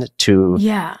opened to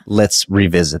let's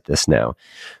revisit this now.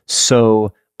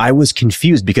 So I was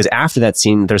confused because after that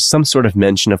scene, there's some sort of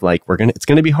mention of like, it's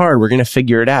going to be hard. We're going to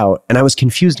figure it out. And I was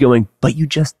confused going, but you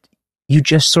just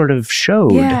sort of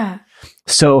showed. Yeah.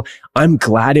 So I'm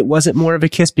glad it wasn't more of a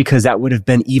kiss because that would have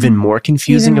been even more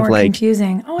confusing.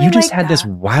 Oh, you just had this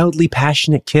wildly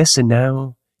passionate kiss and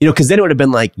now, because then it would have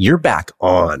been like, you're back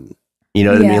on, you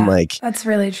know what I mean? Like, that's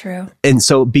really true. And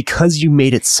so because you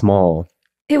made it small.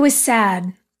 It was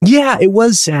sad. Yeah, it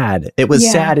was sad. It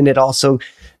was sad. And it also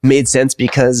made sense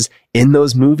because in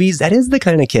those movies, that is the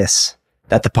kind of kiss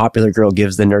that the popular girl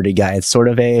gives the nerdy guy. It's sort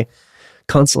of a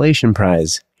consolation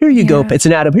prize. Here you go. It's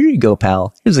an Adam. Here you go,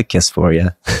 pal. Here's a kiss for you.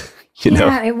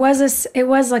 Yeah, it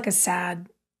was like a sad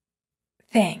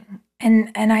thing.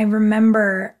 And I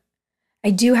remember, I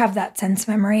do have that sense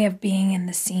memory of being in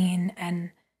the scene,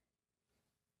 and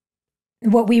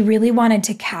what we really wanted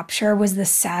to capture was the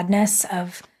sadness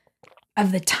of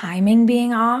the timing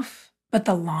being off, but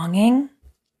the longing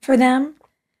for them,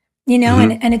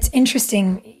 and it's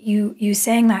interesting. You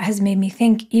saying that has made me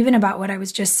think even about what I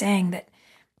was just saying, that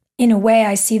in a way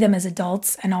I see them as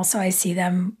adults and also I see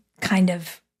them kind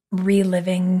of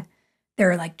reliving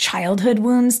their like childhood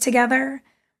wounds together.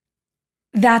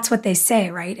 That's what they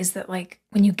say, right? Is that like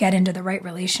when you get into the right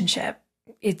relationship,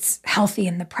 it's healthy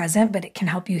in the present, but it can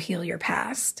help you heal your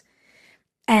past.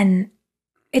 And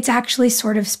it's actually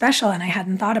sort of special. And I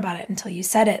hadn't thought about it until you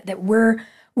said it, that we're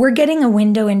getting a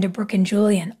window into Brooke and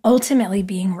Julian ultimately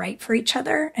being right for each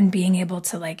other and being able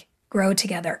to like grow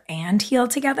together and heal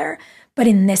together. But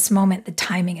in this moment, the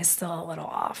timing is still a little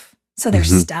off. So they're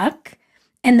stuck.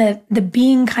 And the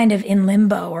being kind of in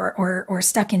limbo or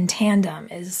stuck in tandem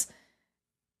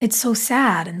it's so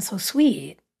sad and so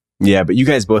sweet. Yeah, but you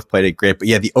guys both played it great. But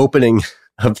yeah, the opening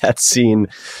of that scene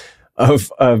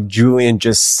of Julian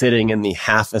just sitting in the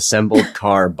half-assembled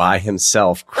car by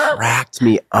himself cracked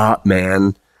me up,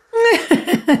 man.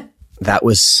 That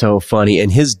was so funny.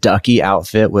 And his ducky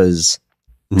outfit was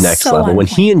next level. When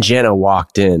he and Jana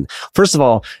walked in, first of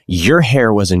all, your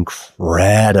hair was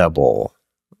incredible.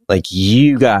 Like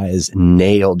you guys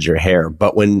nailed your hair.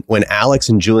 But when Alex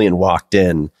and Julian walked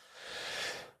in,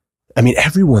 I mean,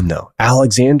 everyone though,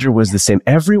 Alexander was the same.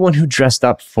 Everyone who dressed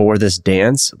up for this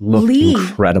dance looked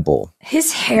incredible.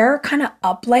 His hair kind of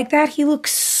up like that. He looked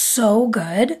so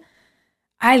good.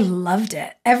 I loved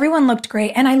it. Everyone looked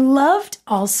great. And I loved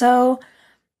also,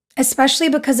 especially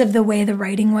because of the way the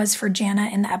writing was for Jana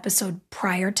in the episode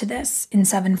prior to this in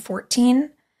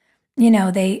 714,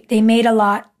 they made a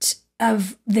lot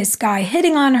of this guy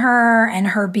hitting on her and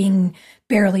her being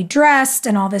barely dressed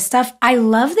and all this stuff. I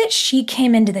love that she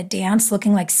came into the dance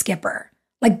looking like Skipper,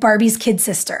 like Barbie's kid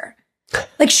sister.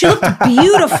 Like she looked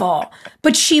beautiful,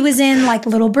 but she was in like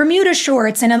little Bermuda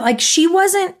shorts and like she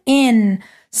wasn't in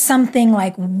something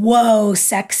like, whoa,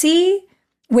 sexy,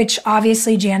 which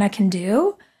obviously Jana can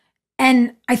do.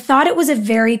 And I thought it was a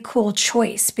very cool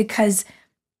choice because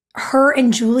her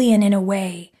and Julian in a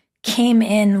way came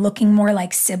in looking more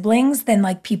like siblings than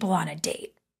like people on a date.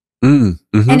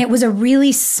 And it was a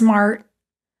really smart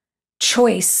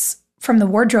choice from the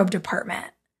wardrobe department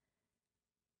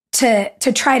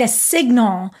to try to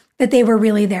signal that they were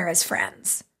really there as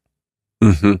friends.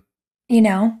 Yeah.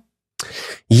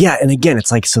 And again,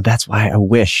 it's like, so that's why I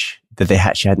wish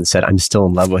that she hadn't said, I'm still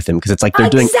in love with him. Cause it's like they're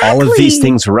doing all of these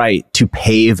things right to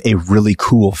pave a really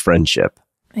cool friendship.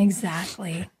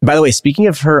 Exactly. By the way, speaking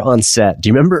of her on set, do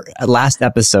you remember last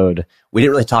episode, we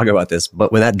didn't really talk about this,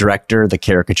 but when that director, the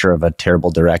caricature of a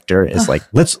terrible director is like,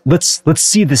 let's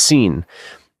see the scene.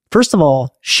 First of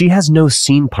all, she has no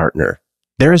scene partner.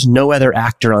 There is no other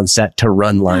actor on set to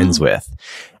run lines with.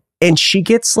 And she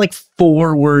gets like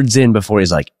 4 words in before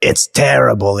he's like, it's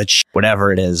terrible. It's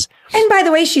whatever it is. And by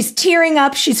the way, she's tearing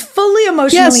up. She's fully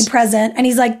emotionally present. And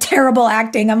he's like, terrible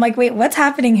acting. I'm like, wait, what's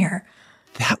happening here?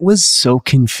 That was so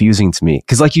confusing to me.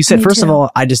 Because like you said, Me first too. of all,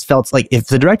 I just felt like if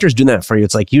the director's doing that for you,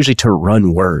 it's like usually to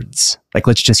run words. Like,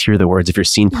 let's just hear the words if your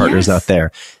scene partner's not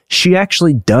there. She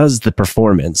actually does the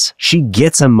performance. She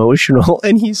gets emotional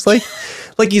and he's like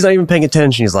he's not even paying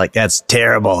attention. He's like, that's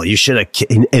terrible. You should have.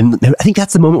 And I think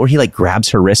that's the moment where he like grabs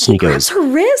her wrist and he goes, grabs her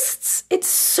wrists. It's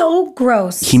so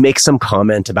gross. He makes some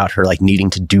comment about her like needing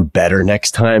to do better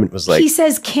next time. It was like, he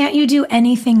says, can't you do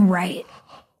anything right?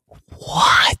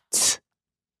 What?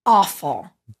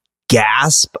 Awful.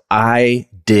 Gasp. I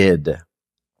did.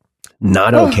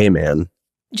 Not okay, man.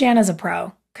 Jana's a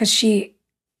pro because she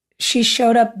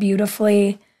showed up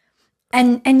beautifully.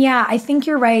 And yeah, I think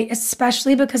you're right,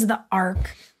 especially because the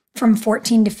arc from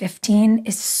 14 to 15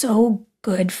 is so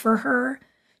good for her.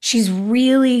 She's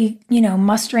really,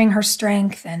 mustering her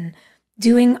strength and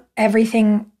doing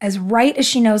everything as right as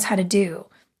she knows how to do.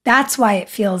 That's why it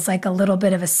feels like a little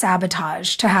bit of a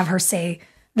sabotage to have her say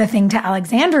the thing to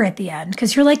Alexander at the end,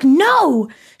 because you're like, no,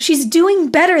 she's doing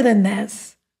better than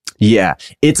this. Yeah,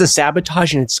 it's a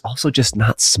sabotage and it's also just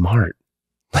not smart.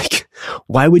 Like,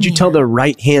 why would you tell the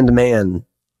right-hand man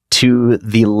to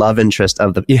the love interest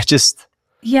of the...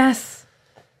 Yes.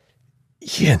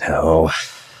 I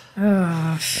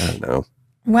don't know.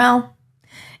 Well,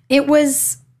 it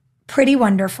was pretty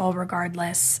wonderful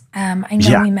regardless. I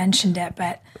know we mentioned it,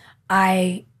 but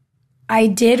I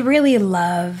did really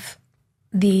love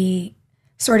the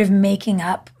sort of making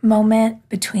up moment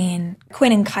between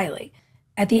Quinn and Kylie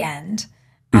at the end.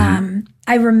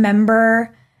 I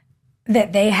remember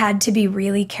that they had to be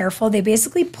really careful. They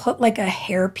basically put like a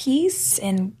hairpiece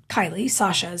in Kylie,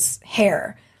 Sasha's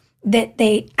hair that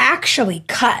they actually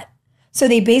cut. So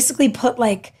they basically put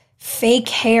like fake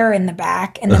hair in the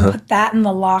back and then put that in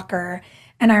the locker.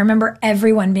 And I remember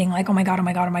everyone being like, oh my God, oh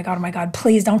my God, oh my God, oh my God,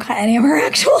 please don't cut any of her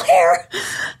actual hair.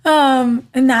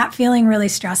 And that feeling really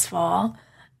stressful.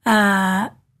 I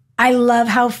love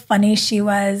how funny she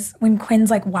was when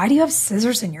Quinn's like, why do you have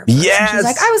scissors in your purse? Yes. And she's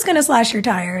like, I was going to slash your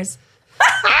tires.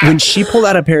 When she pulled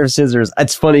out a pair of scissors,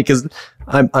 it's funny because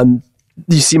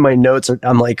you see my notes,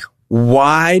 I'm like,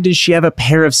 why does she have a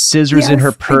pair of scissors in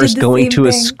her purse going to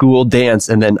a school dance?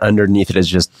 And then underneath it is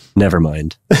just, never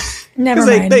mind. Never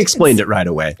mind. They explained it right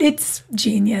away. It's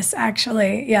genius,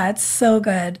 actually. Yeah, it's so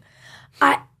good.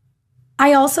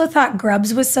 I also thought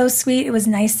Grubbs was so sweet. It was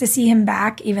nice to see him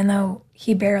back, even though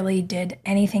he barely did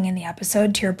anything in the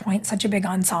episode. To your point, such a big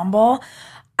ensemble.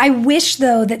 I wish,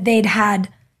 though, that they'd had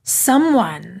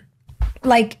someone,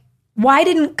 like, why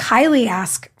didn't Kylie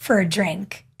ask for a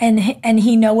drink and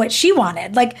he know what she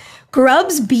wanted? Like,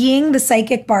 Grubbs being the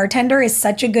psychic bartender is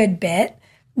such a good bit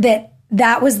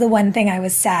that was the one thing I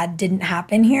was sad didn't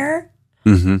happen here.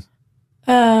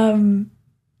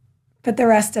 But the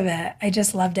rest of it, I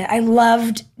just loved it. I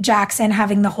loved Jackson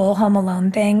having the whole Home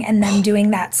Alone thing and them doing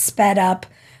that sped up,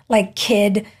 like,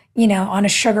 kid, on a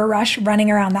sugar rush, running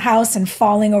around the house and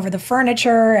falling over the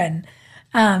furniture. And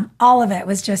all of it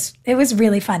was it was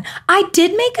really fun. I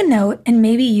did make a note, and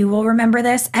maybe you will remember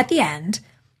this, at the end,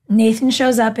 Nathan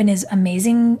shows up in his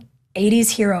amazing 80s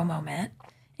hero moment.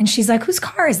 And she's like, whose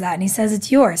car is that? And he says,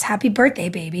 it's yours. Happy birthday,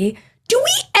 baby. Do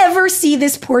we ever see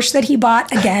this Porsche that he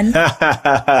bought again?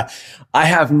 I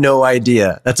have no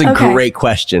idea. That's a great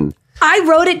question. I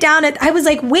wrote it down. I was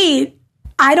like, wait,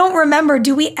 I don't remember.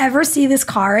 Do we ever see this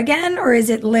car again? Or is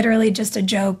it literally just a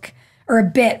joke, or a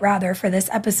bit rather, for this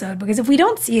episode? Because if we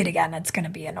don't see it again, it's going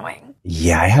to be annoying.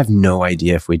 Yeah, I have no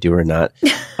idea if we do or not.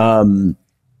 I've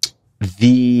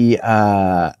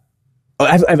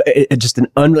just an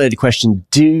unrelated question.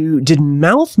 Did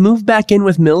Mouth move back in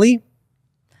with Millie?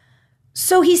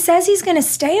 So he says he's going to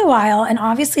stay a while, and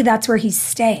obviously that's where he's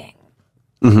staying.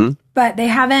 But they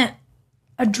haven't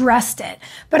addressed it.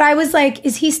 But I was like,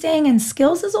 is he staying in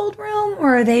Skills' old room,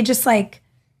 or are they just like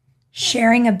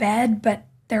sharing a bed, but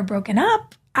they're broken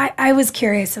up? I was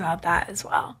curious about that as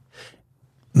well.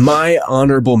 My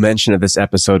honorable mention of this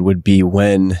episode would be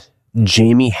when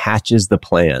Jamie hatches the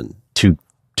plan to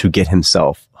get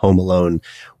himself home alone.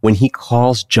 When he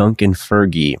calls Junk and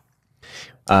Fergie,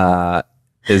 I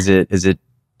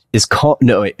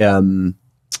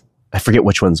forget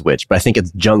which one's which, but I think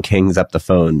it's Junk hangs up the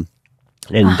phone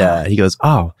and he goes,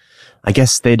 oh, I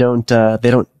guess they don't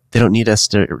they don't need us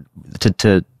to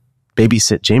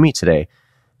babysit Jamie today.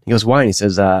 He goes, why? And he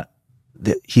says,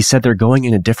 he said they're going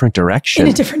in a different direction.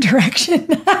 In a different direction.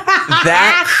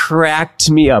 That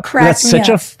cracked me up. That's such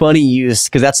a funny use,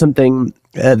 because that's something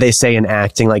they say in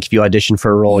acting, like if you audition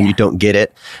for a role and you don't get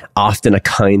it, often a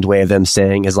kind way of them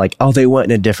saying is like, oh, they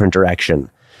went in a different direction.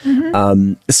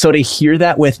 So to hear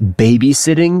that with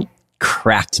babysitting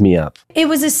cracked me up. It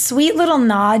was a sweet little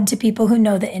nod to people who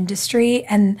know the industry,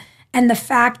 and the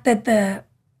fact that the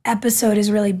episode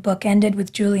is really bookended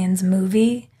with Julian's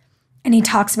movie. And he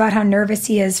talks about how nervous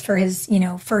he is for his,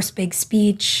 first big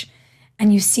speech.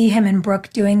 And you see him and Brooke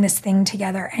doing this thing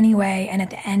together anyway. And at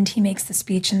the end, he makes the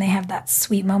speech and they have that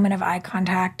sweet moment of eye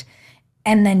contact.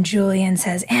 And then Julian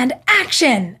says, and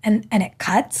action. And it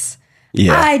cuts.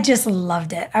 Yeah. I just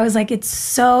loved it. I was like, it's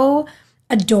so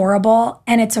adorable.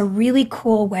 And it's a really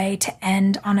cool way to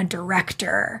end on a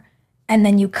director. And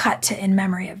then you cut to In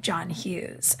Memory of John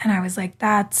Hughes. And I was like,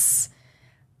 that's...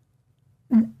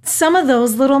 Some of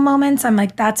those little moments, I'm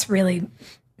like, that's really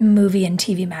movie and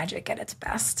TV magic at its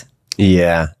best.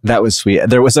 Yeah, that was sweet.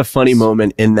 There was a funny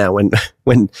moment in that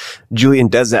when Julian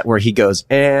does that where he goes,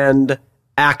 and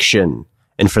action.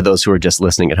 And for those who are just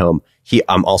listening at home,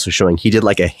 I'm also showing he did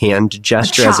like a hand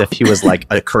gesture as if he was like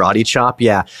a karate chop.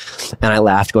 Yeah. And I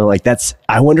laughed going like,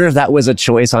 I wonder if that was a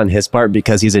choice on his part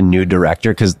because he's a new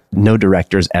director, because no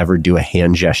directors ever do a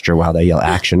hand gesture while they yell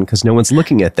action because no one's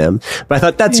looking at them. But I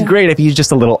thought that's great if he's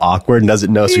just a little awkward and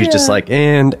doesn't know. So he's just like,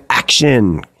 and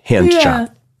action, hand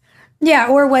chop. Yeah,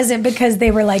 or was it because they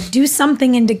were like, do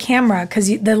something into camera? Because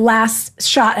the last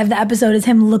shot of the episode is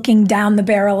him looking down the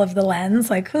barrel of the lens.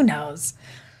 Like, who knows?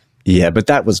 Yeah, but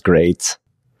that was great.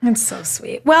 It's so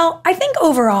sweet. Well, I think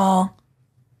overall,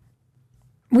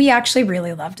 we actually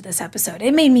really loved this episode.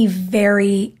 It made me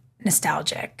very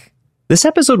nostalgic. This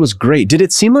episode was great. Did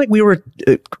it seem like we were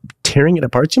tearing it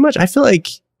apart too much? I feel like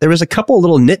there was a couple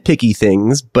little nitpicky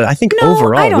things, but I think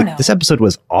overall, this episode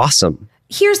was awesome.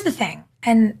 Here's the thing.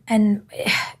 And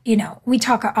we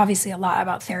talk obviously a lot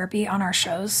about therapy on our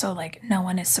shows. So like no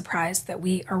one is surprised that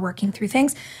we are working through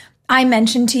things. I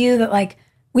mentioned to you that like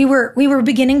we were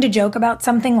beginning to joke about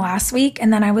something last week.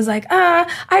 And then I was like, I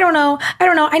don't know.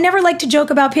 I never like to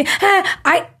joke about people.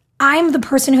 I'm the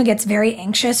person who gets very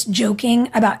anxious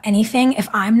joking about anything if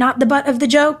I'm not the butt of the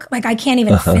joke. Like I can't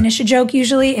even finish a joke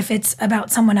usually if it's about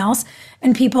someone else.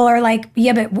 And people are like,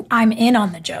 yeah, but I'm in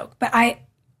on the joke. But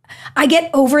I get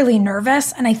overly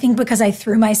nervous, and I think because I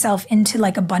threw myself into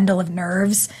like a bundle of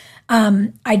nerves,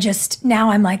 now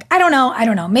I'm like, I don't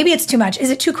know. Maybe it's too much. Is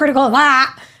it too critical?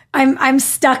 I'm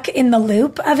stuck in the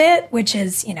loop of it, which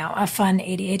is, a fun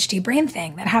ADHD brain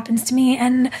thing that happens to me,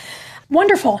 and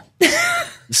wonderful.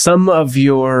 Some of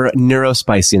your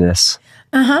neurospiciness.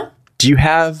 Do you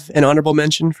have an honorable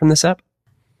mention from this ep?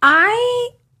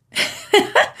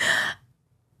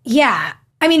 Yeah.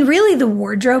 I mean, really, the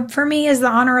wardrobe for me is the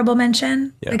honorable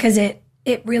mention because it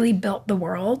really built the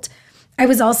world. I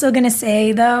was also going to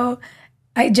say, though,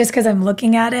 just because I'm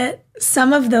looking at it,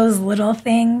 some of those little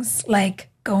things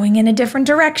like going in a different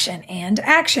direction and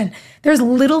action, there's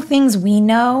little things we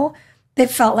know that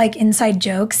felt like inside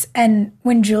jokes. And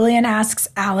when Julian asks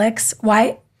Alex,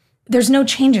 why there's no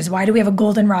changes, why do we have a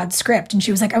goldenrod script? And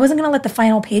she was like, I wasn't going to let the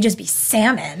final pages be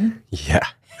salmon. Yeah.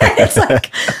 It's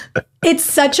like, it's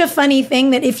such a funny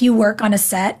thing that if you work on a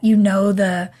set,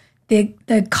 the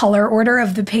color order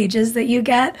of the pages that you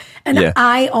get. And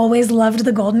I always loved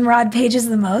the goldenrod pages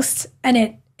the most.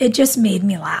 And it just made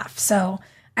me laugh. So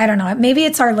I don't know. Maybe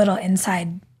it's our little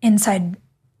inside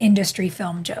industry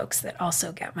film jokes that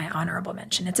also get my honorable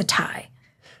mention. It's a tie.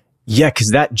 Yeah, because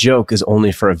that joke is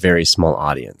only for a very small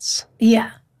audience.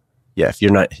 Yeah. Yeah, if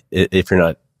you're not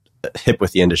hip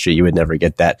with the industry, you would never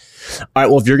get that. All right,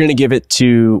 well, if you're going to give it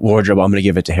to wardrobe, I'm going to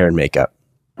give it to hair and makeup.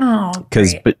 Oh,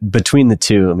 because between the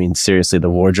two, I mean, seriously, the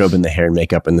wardrobe and the hair and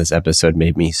makeup in this episode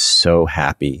made me so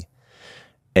happy.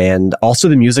 And also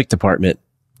the music department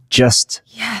just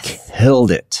killed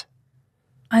it.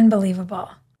 Unbelievable.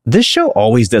 This show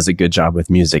always does a good job with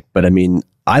music, but I mean,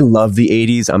 I love the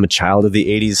 80s. I'm a child of the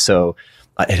 80s, so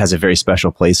it has a very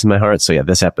special place in my heart. So yeah,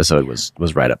 this episode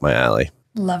was right up my alley.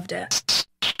 Loved it.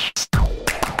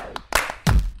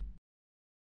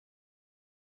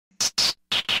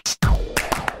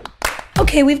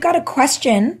 Okay, we've got a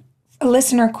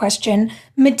listener question.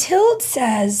 Matilde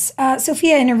says,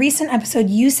 Sophia, in a recent episode,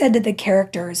 you said that the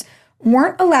characters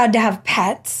weren't allowed to have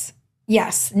pets.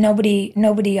 Yes, nobody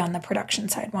on the production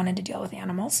side wanted to deal with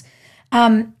animals.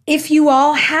 If you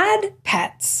all had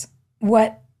pets,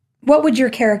 what would your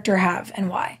character have and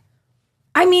why?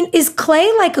 I mean, is Clay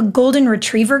like a golden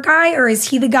retriever guy, or is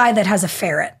he the guy that has a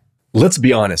ferret? Let's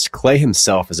be honest. Clay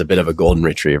himself is a bit of a golden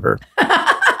retriever.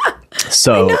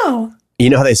 So, I know. You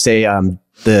know how they say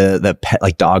the pet,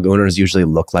 like dog owners usually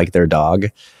look like their dog?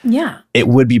 Yeah. It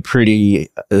would be pretty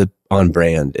on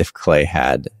brand if Clay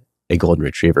had a golden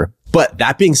retriever. But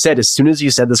that being said, as soon as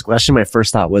you said this question, my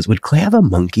first thought was, would Clay have a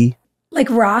monkey? Like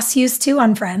Ross used to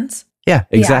on Friends. Yeah,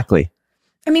 exactly. Yeah.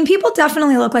 I mean, people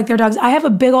definitely look like their dogs. I have a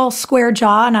big old square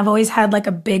jaw, and I've always had like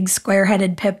a big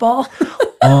square-headed pit bull.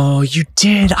 Oh, you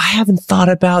did? I haven't thought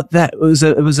about that. It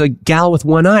was a gal with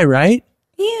one eye, right?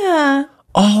 Yeah.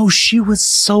 Oh, she was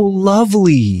so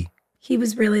lovely. He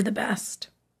was really the best.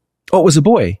 Oh, it was a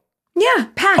boy. Yeah,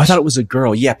 Patch. I thought it was a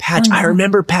girl. Yeah, Patch. I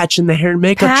remember Patch in the hair and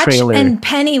makeup Patch trailer. and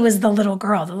Penny was the little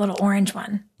girl, the little orange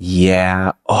one.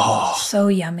 Yeah. Oh, So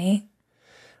yummy.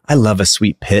 I love a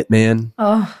sweet pit, man.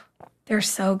 Oh, they're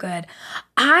so good.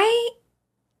 I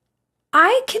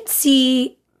could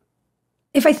see,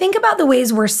 if I think about the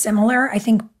ways we're similar, I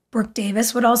think Brooke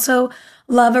Davis would also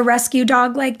love a rescue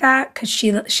dog like that because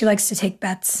she likes to take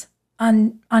bets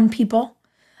on people.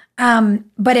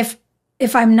 But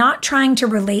if I'm not trying to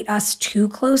relate us too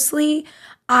closely,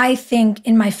 I think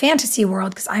in my fantasy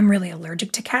world, because I'm really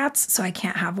allergic to cats, so I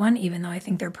can't have one, even though I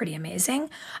think they're pretty amazing.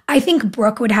 I think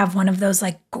Brooke would have one of those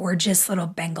like gorgeous little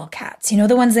Bengal cats. You know,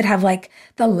 the ones that have like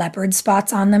the leopard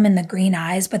spots on them and the green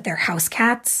eyes, but they're house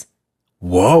cats.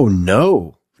 Whoa,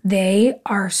 no. They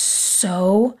are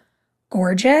so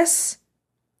gorgeous.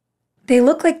 They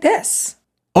look like this.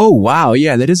 Oh, wow.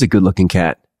 Yeah, that is a good looking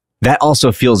cat. That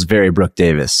also feels very Brooke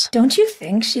Davis. Don't you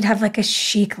think she'd have like a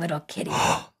chic little kitty?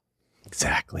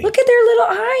 Exactly. Look at their little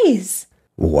eyes.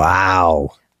 Wow.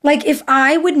 Like if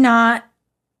I would not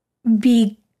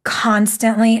be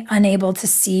constantly unable to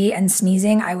see and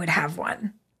sneezing, I would have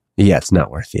one. Yeah, it's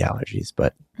not worth the allergies,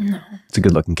 but No. it's a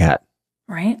good looking cat.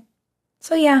 Right?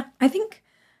 So yeah, I think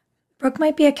Brooke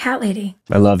might be a cat lady.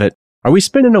 I love it. Are we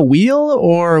spinning a wheel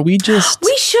or are we just...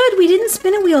 We should. We didn't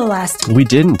spin a wheel last week. We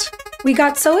didn't. We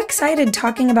got so excited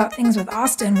talking about things with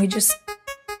Austin, we just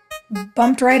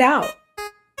bumped right out.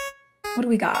 What do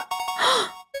we got?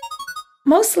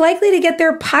 Most likely to get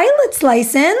their pilot's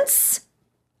license.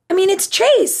 I mean, it's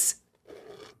Chase.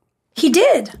 He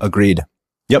did. Agreed.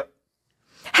 Yep.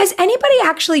 Has anybody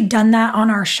actually done that on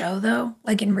our show, though?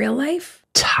 Like in real life?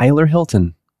 Tyler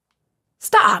Hilton.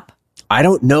 Stop. I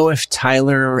don't know if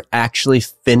Tyler actually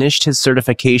finished his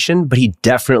certification, but he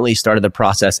definitely started the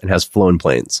process and has flown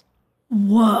planes.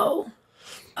 Whoa.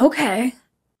 Okay.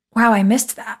 Wow, I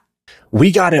missed that.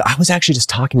 We got it. I was actually just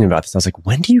talking about this. I was like,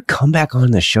 when do you come back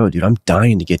on the show, dude? I'm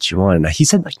dying to get you on. And he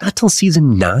said, like, not till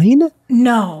season 9?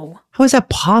 No. How is that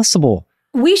possible?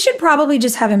 We should probably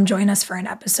just have him join us for an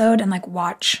episode and like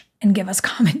watch and give us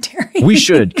commentary. We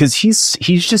should, because he's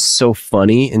just so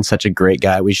funny and such a great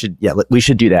guy. We should do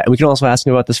that. And we can also ask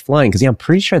him about this flying, because I'm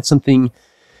pretty sure it's something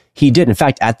he did. In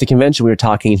fact, at the convention we were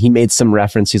talking and he made some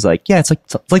reference. He's like, yeah, it's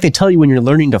like they tell you when you're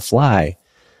learning to fly. I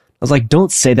was like, don't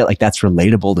say that like that's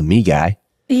relatable to me, guy.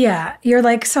 Yeah. You're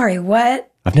like, sorry, what?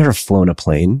 I've never flown a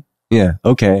plane. Yeah,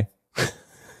 okay.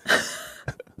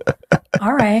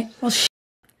 All right. Well,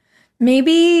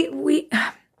 maybe we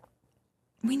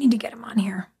need to get him on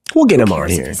here. We'll get Who him on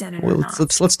cares if here. he's in it or Well,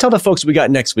 not? let's tell the folks what we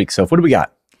got next week, Soph. What do we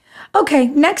got? Okay,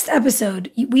 next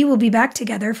episode, we will be back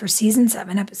together for season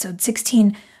 7, episode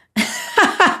 16.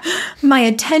 My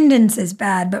attendance is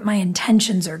bad, but my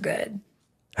intentions are good.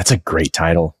 That's a great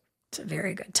title. It's a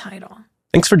very good title.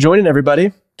 Thanks for joining,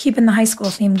 everybody. Keeping the high school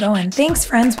theme going. Thanks,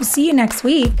 friends. We'll see you next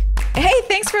week. Hey,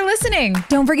 thanks for listening.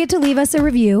 Don't forget to leave us a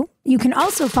review. You can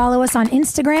also follow us on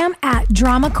Instagram at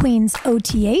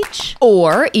DramaQueensOTH.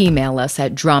 Or email us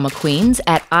at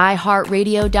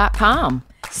dramaqueens@iheartradio.com.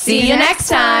 See you next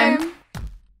time.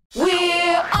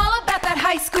 We're all about that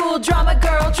high school drama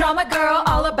girl,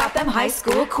 all about them high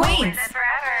school queens.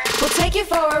 We'll take you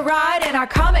for a ride in our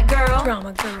comic girl,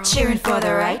 cheering for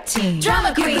the right team.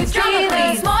 Drama queens,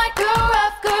 smart girl,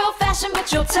 rough girl, fashion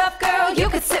but you're tough girl. You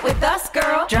could sit with us,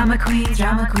 girl. Drama queens,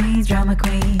 drama queens, drama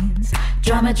queens,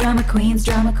 drama queens,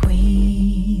 drama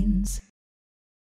queens.